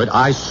word for it.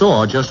 I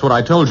saw just what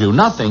I told you.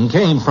 Nothing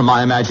came from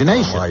my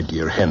imagination. My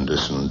dear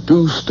Henderson,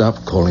 do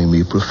stop calling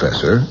me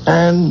professor,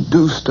 and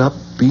do stop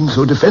being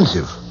so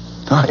defensive.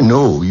 I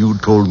know you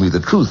told me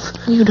the truth.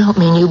 You don't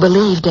mean you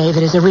believe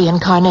David is a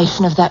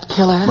reincarnation of that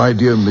killer? My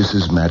dear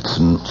Mrs.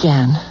 Matson.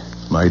 Jan.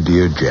 My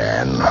dear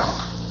Jan,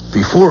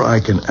 before I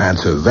can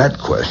answer that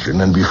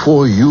question, and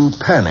before you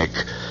panic,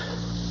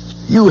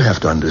 you have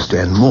to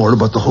understand more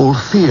about the whole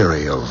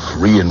theory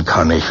of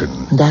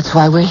reincarnation. That's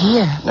why we're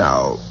here.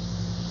 Now,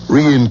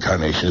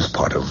 reincarnation is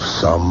part of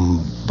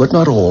some, but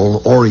not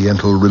all,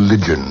 Oriental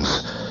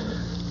religions.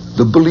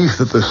 The belief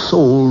that the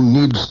soul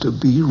needs to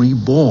be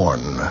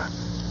reborn.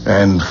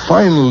 And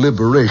final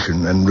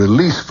liberation and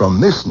release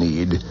from this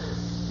need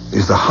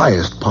is the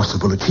highest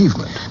possible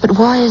achievement. But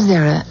why is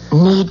there a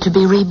need to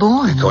be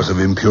reborn? Because of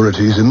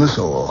impurities in the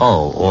soul.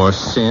 Oh, or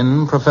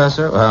sin,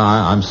 Professor?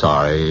 I'm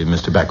sorry,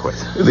 Mr.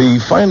 Beckwith. The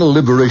final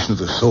liberation of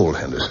the soul,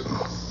 Henderson,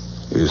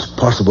 is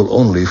possible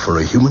only for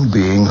a human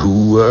being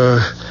who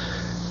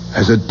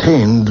has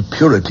attained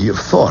purity of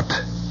thought.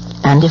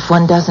 And if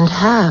one doesn't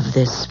have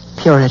this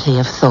purity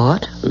of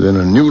thought? Then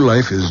a new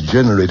life is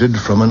generated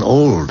from an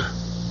old,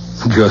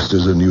 just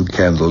as a new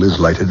candle is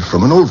lighted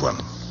from an old one.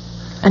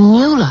 A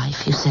new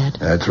life, you said?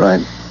 That's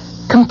right.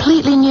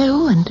 Completely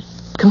new and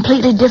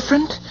completely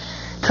different?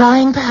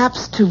 Trying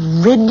perhaps to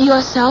rid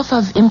yourself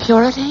of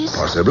impurities?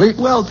 Possibly.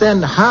 Well,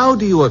 then, how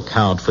do you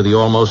account for the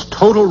almost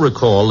total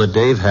recall that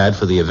Dave had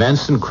for the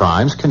events and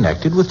crimes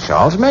connected with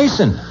Charles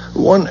Mason?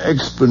 One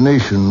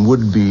explanation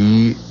would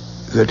be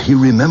that he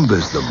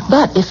remembers them.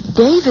 But if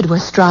David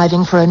was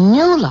striving for a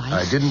new life...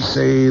 I didn't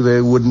say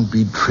there wouldn't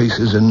be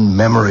traces and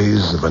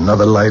memories of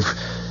another life.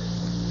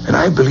 And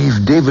I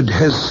believe David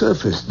has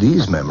surfaced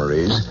these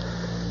memories.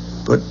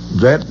 But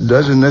that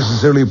doesn't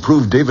necessarily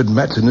prove David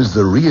Matson is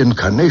the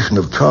reincarnation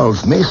of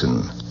Charles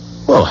Mason.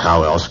 Well,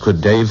 how else could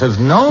Dave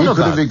have known He about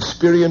could have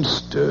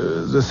experienced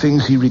the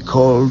things he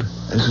recalled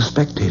as a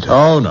spectator.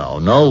 Oh,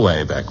 no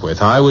way,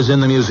 Beckwith. I was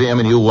in the museum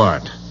and you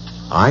weren't.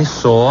 I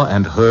saw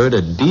and heard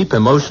a deep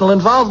emotional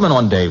involvement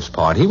on Dave's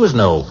part. He was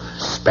no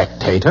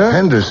spectator.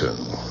 Henderson,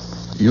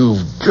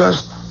 you've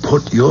just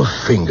put your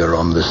finger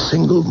on the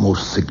single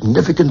most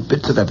significant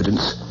bits of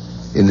evidence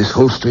in this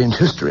whole strange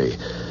history.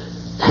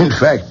 In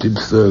fact,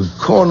 it's the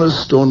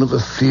cornerstone of a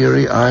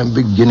theory I'm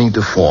beginning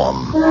to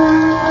form.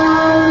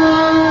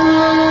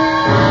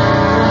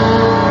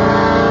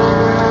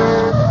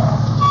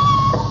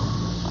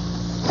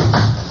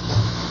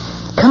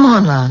 Come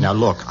on, Lon. Now,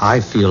 look,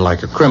 I feel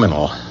like a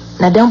criminal.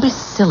 Now, don't be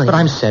silly. But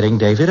I'm setting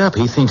David up.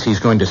 He thinks he's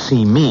going to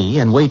see me,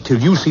 and wait till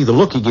you see the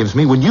look he gives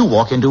me when you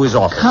walk into his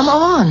office. Come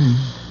on.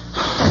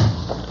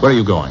 Where are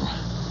you going?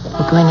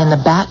 We're going in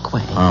the back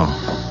way.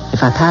 Oh.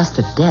 If I pass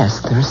the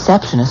desk, the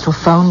receptionist will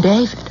phone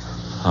David.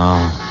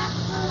 Oh.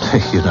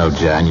 You know,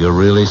 Jan, you're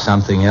really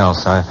something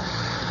else. I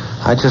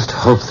just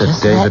hope that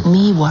Just David... let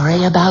me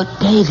worry about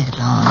David,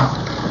 Lon.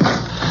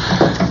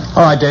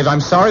 All right, Dave,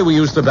 I'm sorry we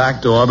used the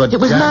back door, but... It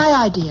was Jan...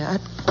 my idea.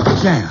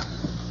 Jan,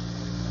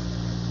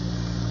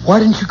 why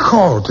didn't you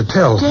call to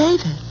tell?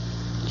 David,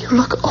 you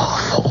look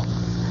awful.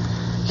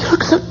 You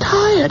look so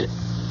tired.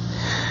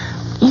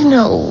 You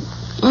know,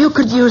 you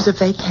could use a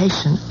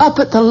vacation up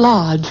at the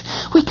lodge.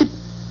 We could...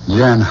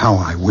 Jan, how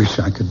I wish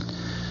I could...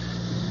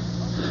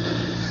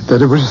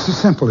 That it was as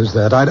simple as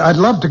that. I'd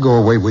love to go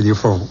away with you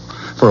for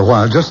a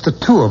while, just the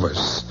two of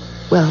us.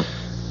 Well,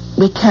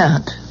 we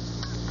can't.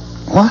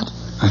 What?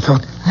 I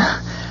thought...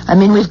 I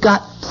mean, we've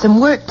got some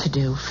work to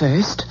do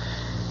first.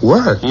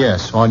 Work?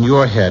 Yes, on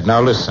your head.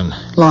 Now, listen.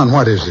 Lon,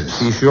 what is this?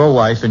 She's your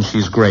wife, and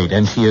she's great.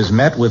 And she has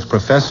met with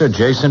Professor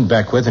Jason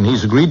Beckwith, and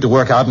he's agreed to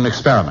work out an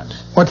experiment.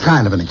 What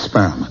kind of an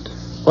experiment?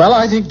 Well,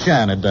 I think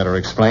Jan had better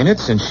explain it,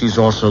 since she's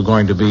also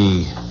going to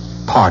be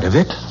part of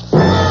it.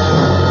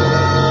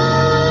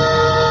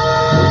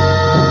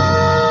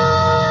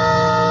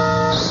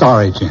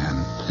 Sorry,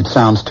 Jan. It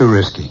sounds too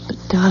risky. But,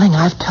 darling,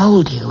 I've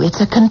told you, it's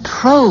a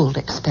controlled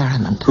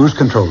experiment. Who's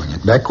controlling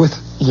it?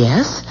 Beckwith?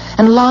 Yes,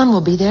 and Lon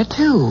will be there,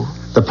 too.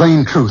 The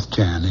plain truth,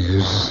 Jan,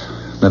 is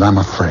that I'm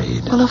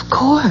afraid. Well, of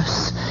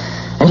course.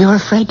 And you're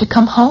afraid to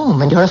come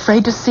home, and you're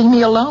afraid to see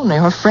me alone, and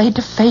you're afraid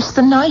to face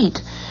the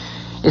night.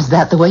 Is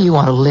that the way you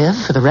want to live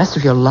for the rest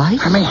of your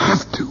life? I may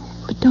have to.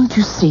 But don't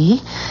you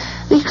see?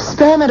 The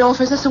experiment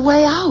offers us a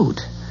way out.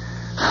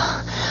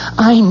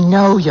 I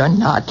know you're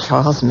not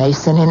Charles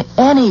Mason in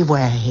any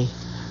way.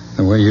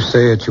 The way you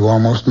say it, you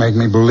almost make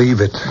me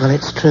believe it. Well,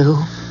 it's true.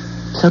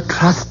 So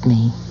trust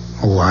me.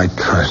 Oh, I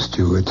trust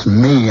you. It's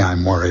me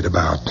I'm worried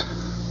about.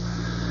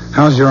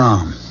 How's your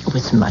arm? Oh,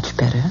 it's much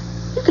better.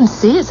 You can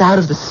see it's out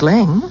of the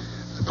sling.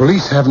 The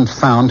police haven't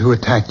found who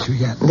attacked you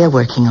yet. They're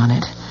working on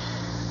it.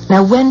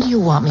 Now, when do you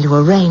want me to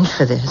arrange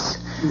for this?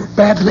 You're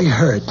badly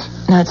hurt.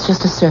 No, it's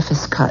just a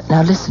surface cut.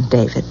 Now, listen,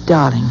 David,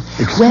 darling.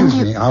 Excuse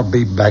me. I'll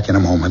be back in a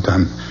moment.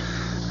 I'm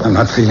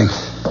not feeling...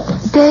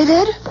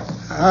 David?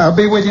 I'll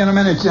be with you in a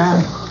minute,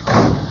 Jan.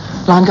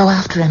 Lon, go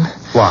after him.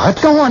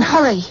 What? Go on,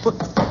 hurry.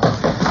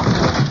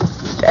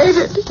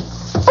 David.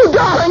 Oh,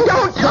 darling,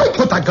 don't take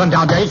it. that gun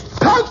down, Dave.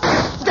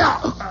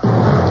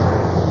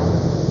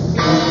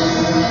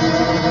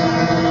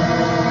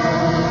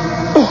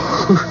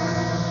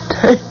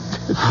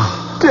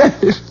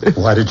 David.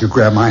 Why did you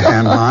grab my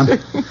hand, Ron?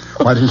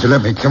 Why didn't you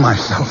let me kill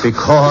myself?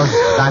 Because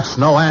that's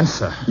no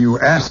answer. You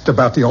asked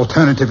about the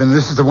alternative, and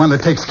this is the one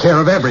that takes care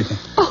of everything.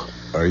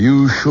 Are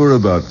you sure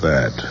about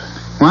that?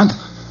 What?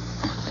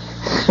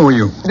 Who are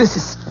you? This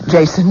is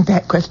Jason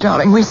Beckwith,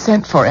 darling. We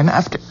sent for him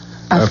after...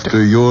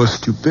 After your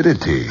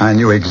stupidity. I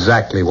knew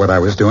exactly what I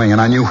was doing,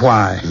 and I knew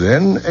why.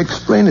 Then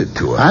explain it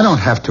to us. I don't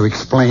have to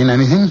explain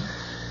anything.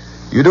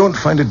 You don't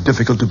find it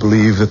difficult to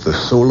believe that the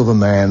soul of a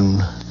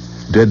man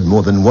dead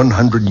more than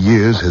 100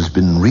 years has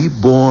been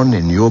reborn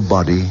in your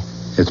body?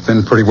 It's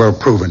been pretty well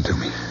proven to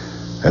me.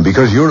 And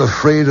because you're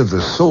afraid of the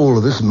soul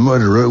of this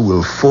murderer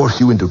will force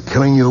you into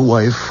killing your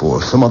wife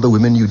or some other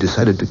women, you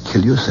decided to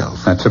kill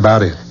yourself. That's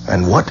about it.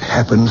 And what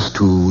happens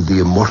to the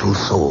immortal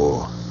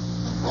soul?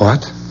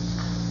 What?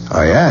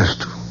 I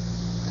asked,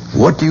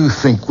 what do you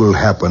think will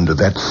happen to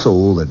that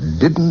soul that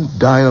didn't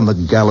die on the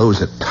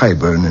gallows at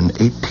Tyburn in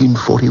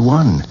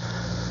 1841?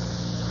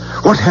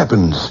 What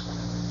happens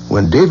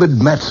when David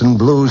Matson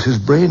blows his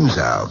brains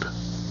out?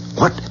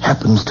 What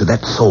happens to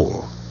that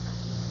soul?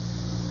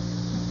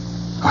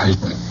 I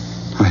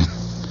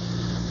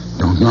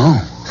don't know.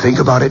 Think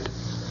about it.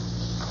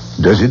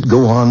 Does it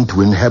go on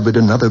to inhabit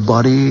another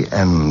body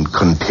and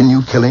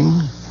continue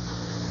killing?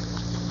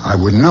 I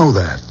wouldn't know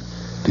that.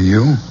 Do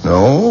you?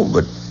 No,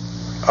 but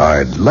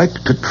I'd like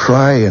to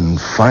try and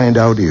find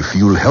out if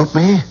you'll help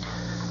me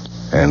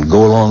and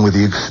go along with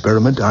the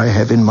experiment I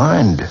have in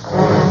mind.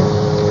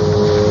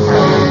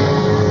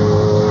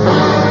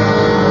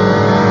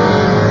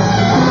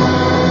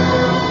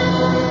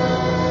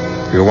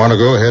 You want to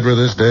go ahead with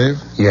this, Dave?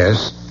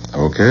 Yes.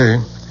 Okay.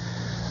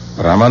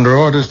 But I'm under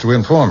orders to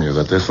inform you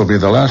that this will be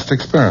the last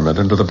experiment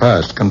into the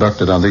past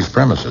conducted on these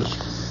premises.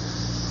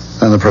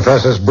 And the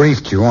professor's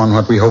briefed you on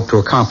what we hope to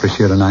accomplish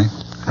here tonight?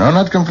 No,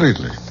 not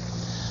completely.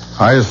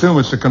 I assume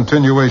it's a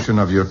continuation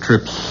of your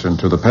trips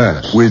into the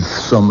past. With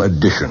some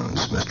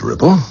additions, Mr.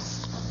 Ripple.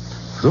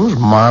 Those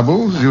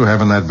marbles you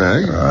have in that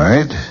bag?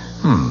 Right.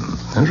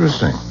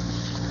 Interesting.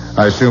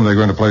 I assume they're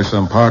going to play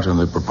some part in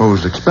the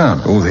proposed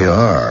experiment. Oh, they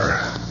are.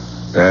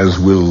 As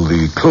will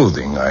the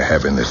clothing I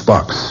have in this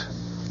box.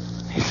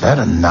 Is that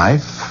a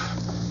knife?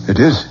 It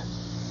is.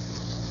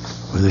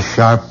 With a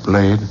sharp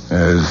blade?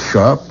 As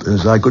sharp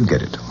as I could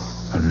get it.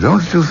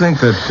 Don't you think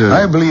that...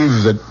 I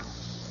believe that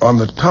on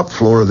the top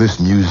floor of this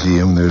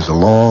museum, there's a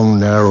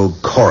long, narrow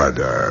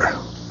corridor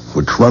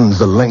which runs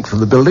the length of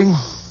the building.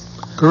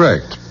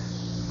 Correct.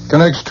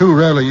 Connects two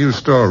rarely used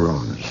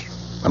storerooms.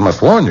 I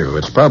must warn you,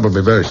 it's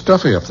probably very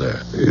stuffy up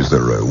there. Is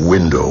there a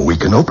window we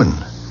can open?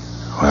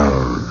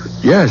 Well,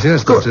 yes,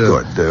 Good.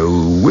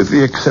 With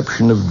the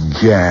exception of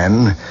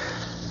Jan,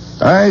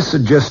 I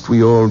suggest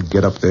we all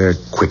get up there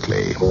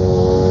quickly.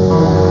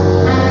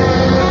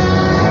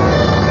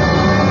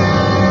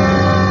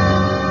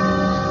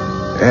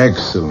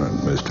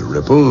 Excellent, Mr.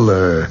 Ripple.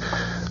 A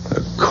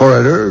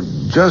corridor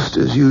just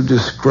as you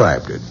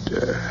described it.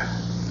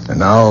 And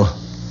now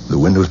the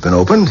window's been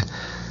opened,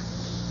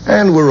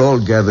 and we're all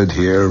gathered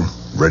here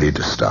ready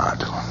to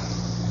start.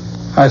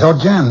 I thought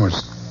Jan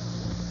was...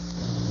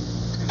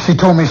 She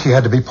told me she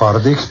had to be part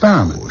of the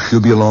experiment.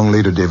 She'll be along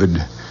later,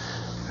 David.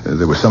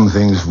 There were some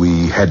things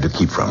we had to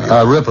keep from you.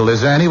 Ripple,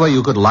 is there any way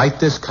you could light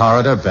this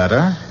corridor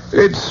better?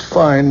 It's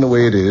fine the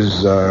way it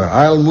is.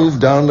 I'll move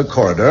down the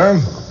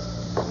corridor.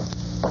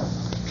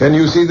 Can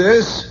you see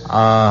this?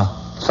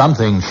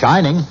 Something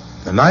shining.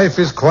 The knife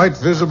is quite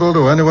visible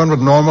to anyone with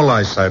normal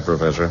eyesight,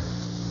 Professor.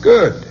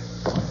 Good.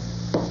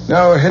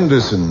 Now,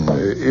 Henderson,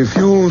 if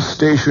you'll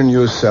station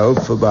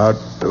yourself about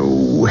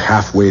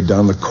halfway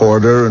down the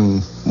corridor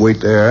and wait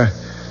there.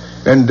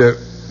 And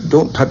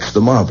don't touch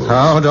the marbles.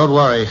 Oh, don't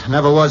worry.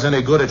 Never was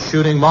any good at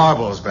shooting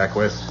marbles,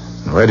 Beckwith.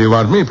 Where do you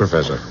want me,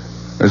 Professor?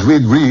 As we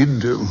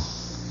agreed,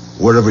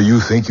 wherever you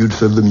think you'd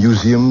serve the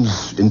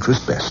museum's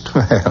interest best.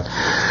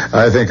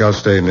 I think I'll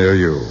stay near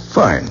you.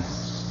 Fine.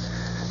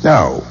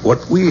 Now,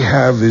 what we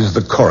have is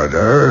the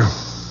corridor,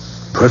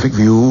 perfect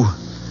view,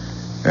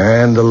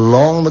 and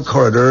along the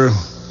corridor,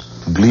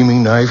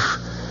 gleaming knife.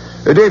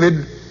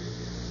 David,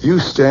 you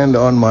stand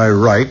on my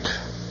right.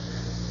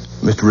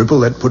 Mr. Ripple,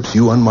 that puts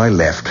you on my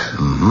left.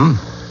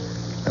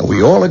 Mm-hmm. And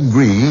we all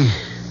agree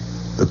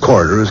the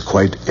corridor is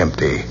quite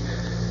empty.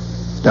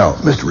 Now,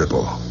 Mr.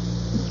 Ripple,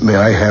 may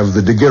I have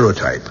the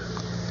daguerreotype?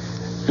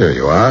 Here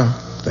you are.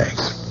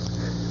 Thanks.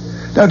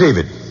 Now,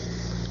 David,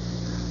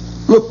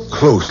 look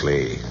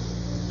closely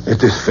at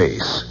this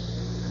face.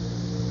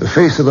 The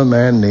face of a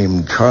man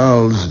named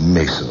Charles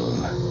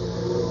Mason.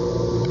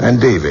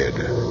 And David,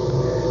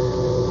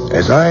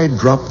 as I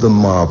drop the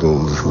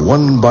marbles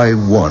one by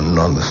one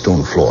on the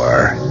stone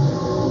floor,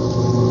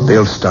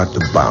 they'll start to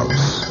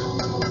bounce.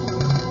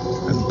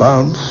 And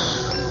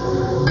bounce,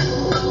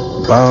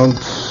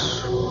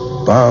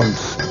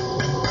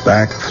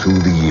 back through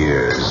the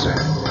years.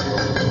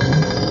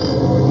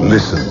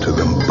 Listen to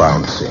them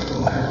bouncing.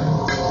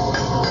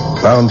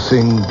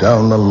 bouncing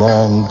down a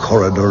long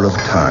corridor of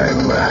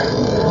time.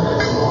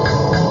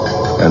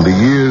 And the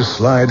years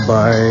slide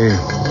by,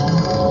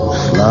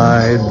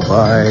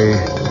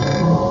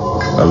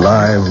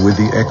 alive with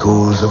the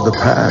echoes of the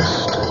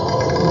past.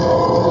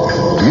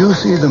 Do you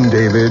see them,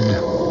 David?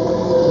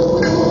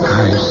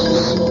 I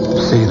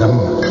see them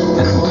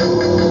and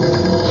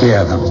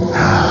hear them.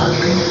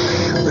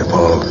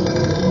 Ripple.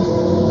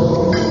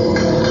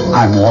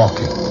 I'm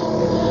walking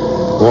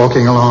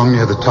along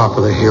near the top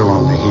of the hill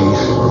on the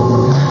heath,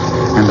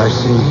 and I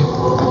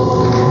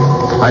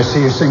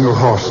see a single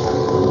horseman.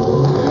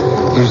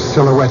 He's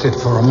silhouetted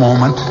for a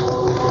moment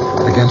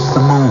against the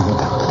moon.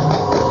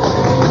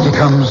 He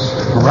comes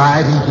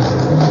riding,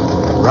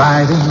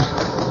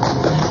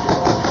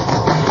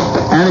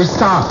 and he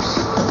stops.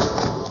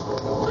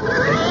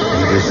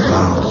 He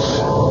dismounts,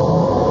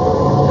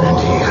 and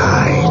he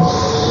hides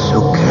so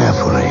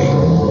carefully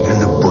in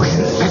the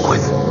bushes.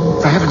 Liquid!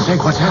 For heaven's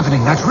sake, what's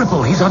happening? That's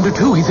Ripple. He's under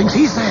two. He thinks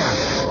he's there.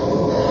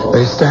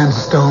 They stand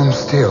stone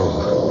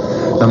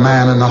still. The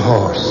man and the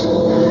horse.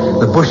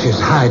 The bushes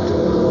hide them.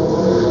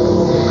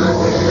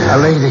 A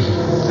lady.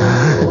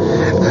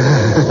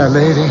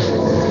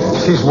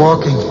 She's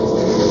walking.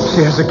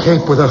 She has a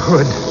cape with a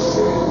hood.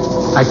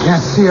 I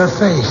can't see her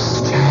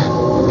face.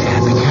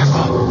 Jan, be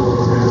careful.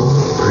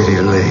 Pretty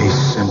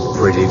lace and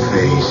pretty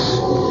face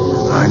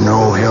are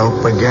no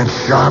help against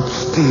sharp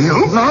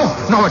steel.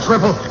 No, it's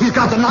Ripple. He's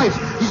got the knife.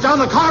 He's down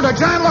the corridor.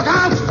 Jan, look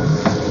out!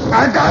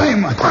 I got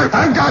him.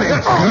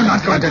 You're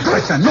not going to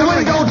touch him. The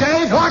window,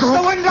 Dave. Watch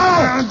the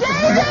window.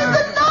 David,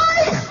 the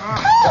knife!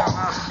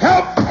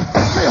 Help!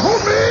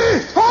 Hold me!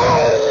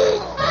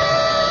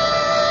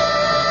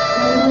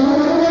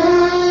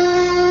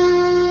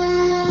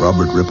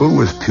 Robert Ripple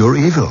was pure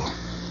evil.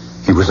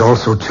 He was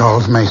also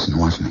Charles Mason,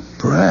 wasn't he?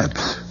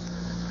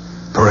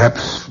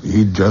 Perhaps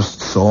he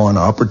just saw an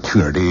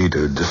opportunity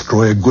to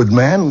destroy a good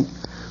man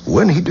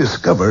when he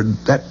discovered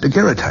that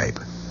daguerreotype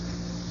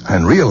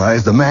and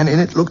realized the man in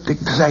it looked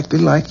exactly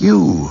like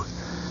you.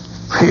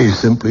 He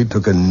simply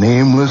took a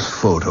nameless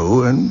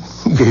photo and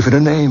gave it a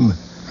name.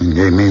 And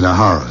gave me the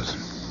horrors.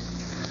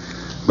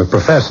 But,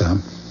 Professor,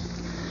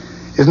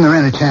 isn't there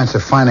any chance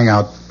of finding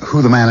out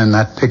who the man in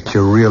that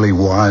picture really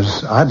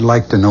was? I'd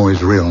like to know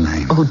his real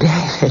name. Oh,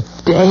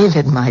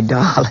 David, my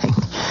darling.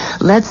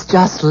 Let's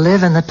just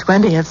live in the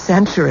 20th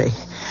century.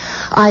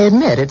 I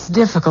admit it's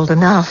difficult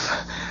enough,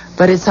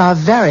 but it's our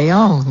very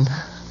own.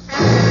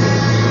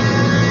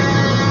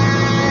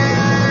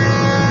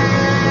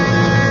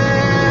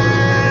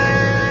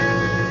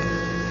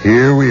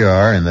 Here we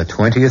are in the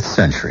 20th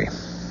century,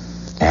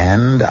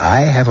 and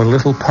I have a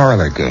little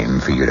parlor game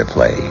for you to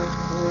play.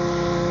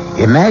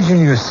 Imagine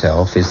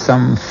yourself as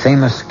some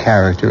famous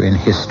character in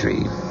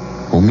history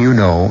whom you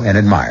know and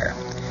admire.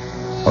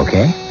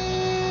 Okay?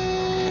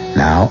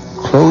 Now,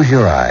 close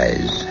your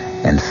eyes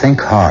and think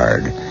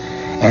hard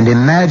and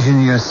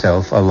imagine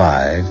yourself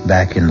alive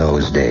back in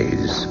those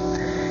days.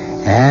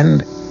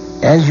 And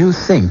as you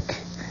think,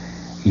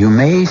 you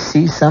may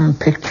see some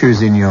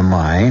pictures in your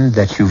mind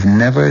that you've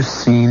never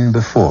seen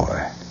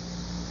before.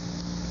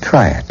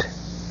 Try it.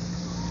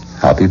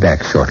 I'll be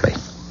back shortly.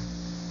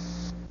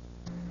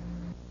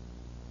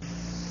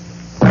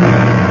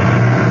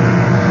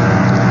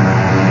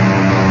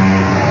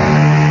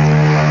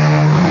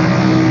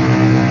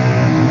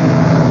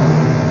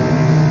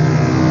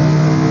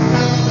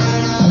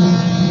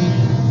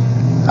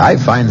 I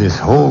find this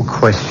whole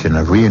question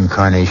of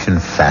reincarnation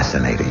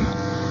fascinating.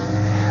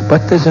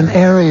 But there's an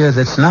area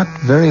that's not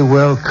very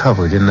well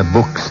covered in the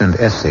books and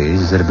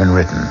essays that have been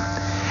written.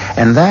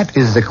 And that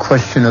is the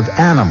question of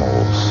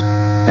animals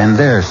and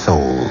their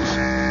souls.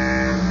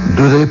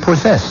 Do they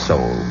possess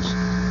souls?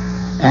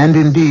 And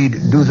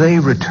indeed, do they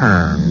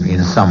return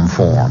in some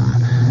form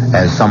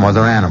as some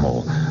other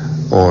animal?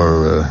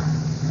 Or,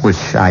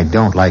 which I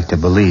don't like to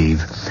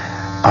believe,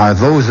 are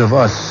those of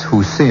us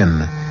who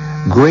sin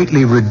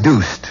greatly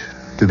reduced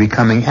to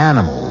becoming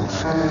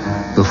animals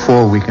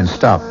before we can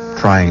stop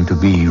trying to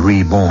be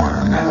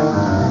reborn?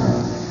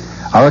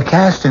 Our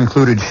cast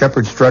included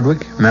Shepard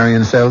Strudwick,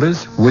 Marion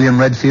Seldes, William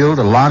Redfield,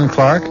 Alon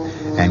Clark,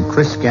 and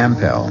Chris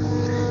Gampel.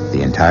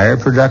 The entire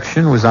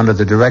production was under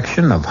the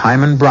direction of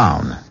Hyman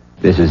Brown.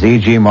 This is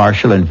E.G.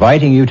 Marshall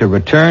inviting you to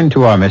return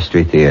to our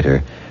Mystery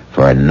Theater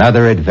for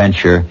another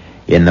adventure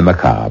in the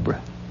macabre.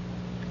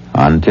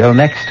 Until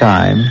next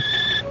time,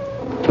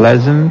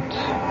 pleasant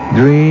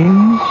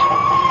dreams.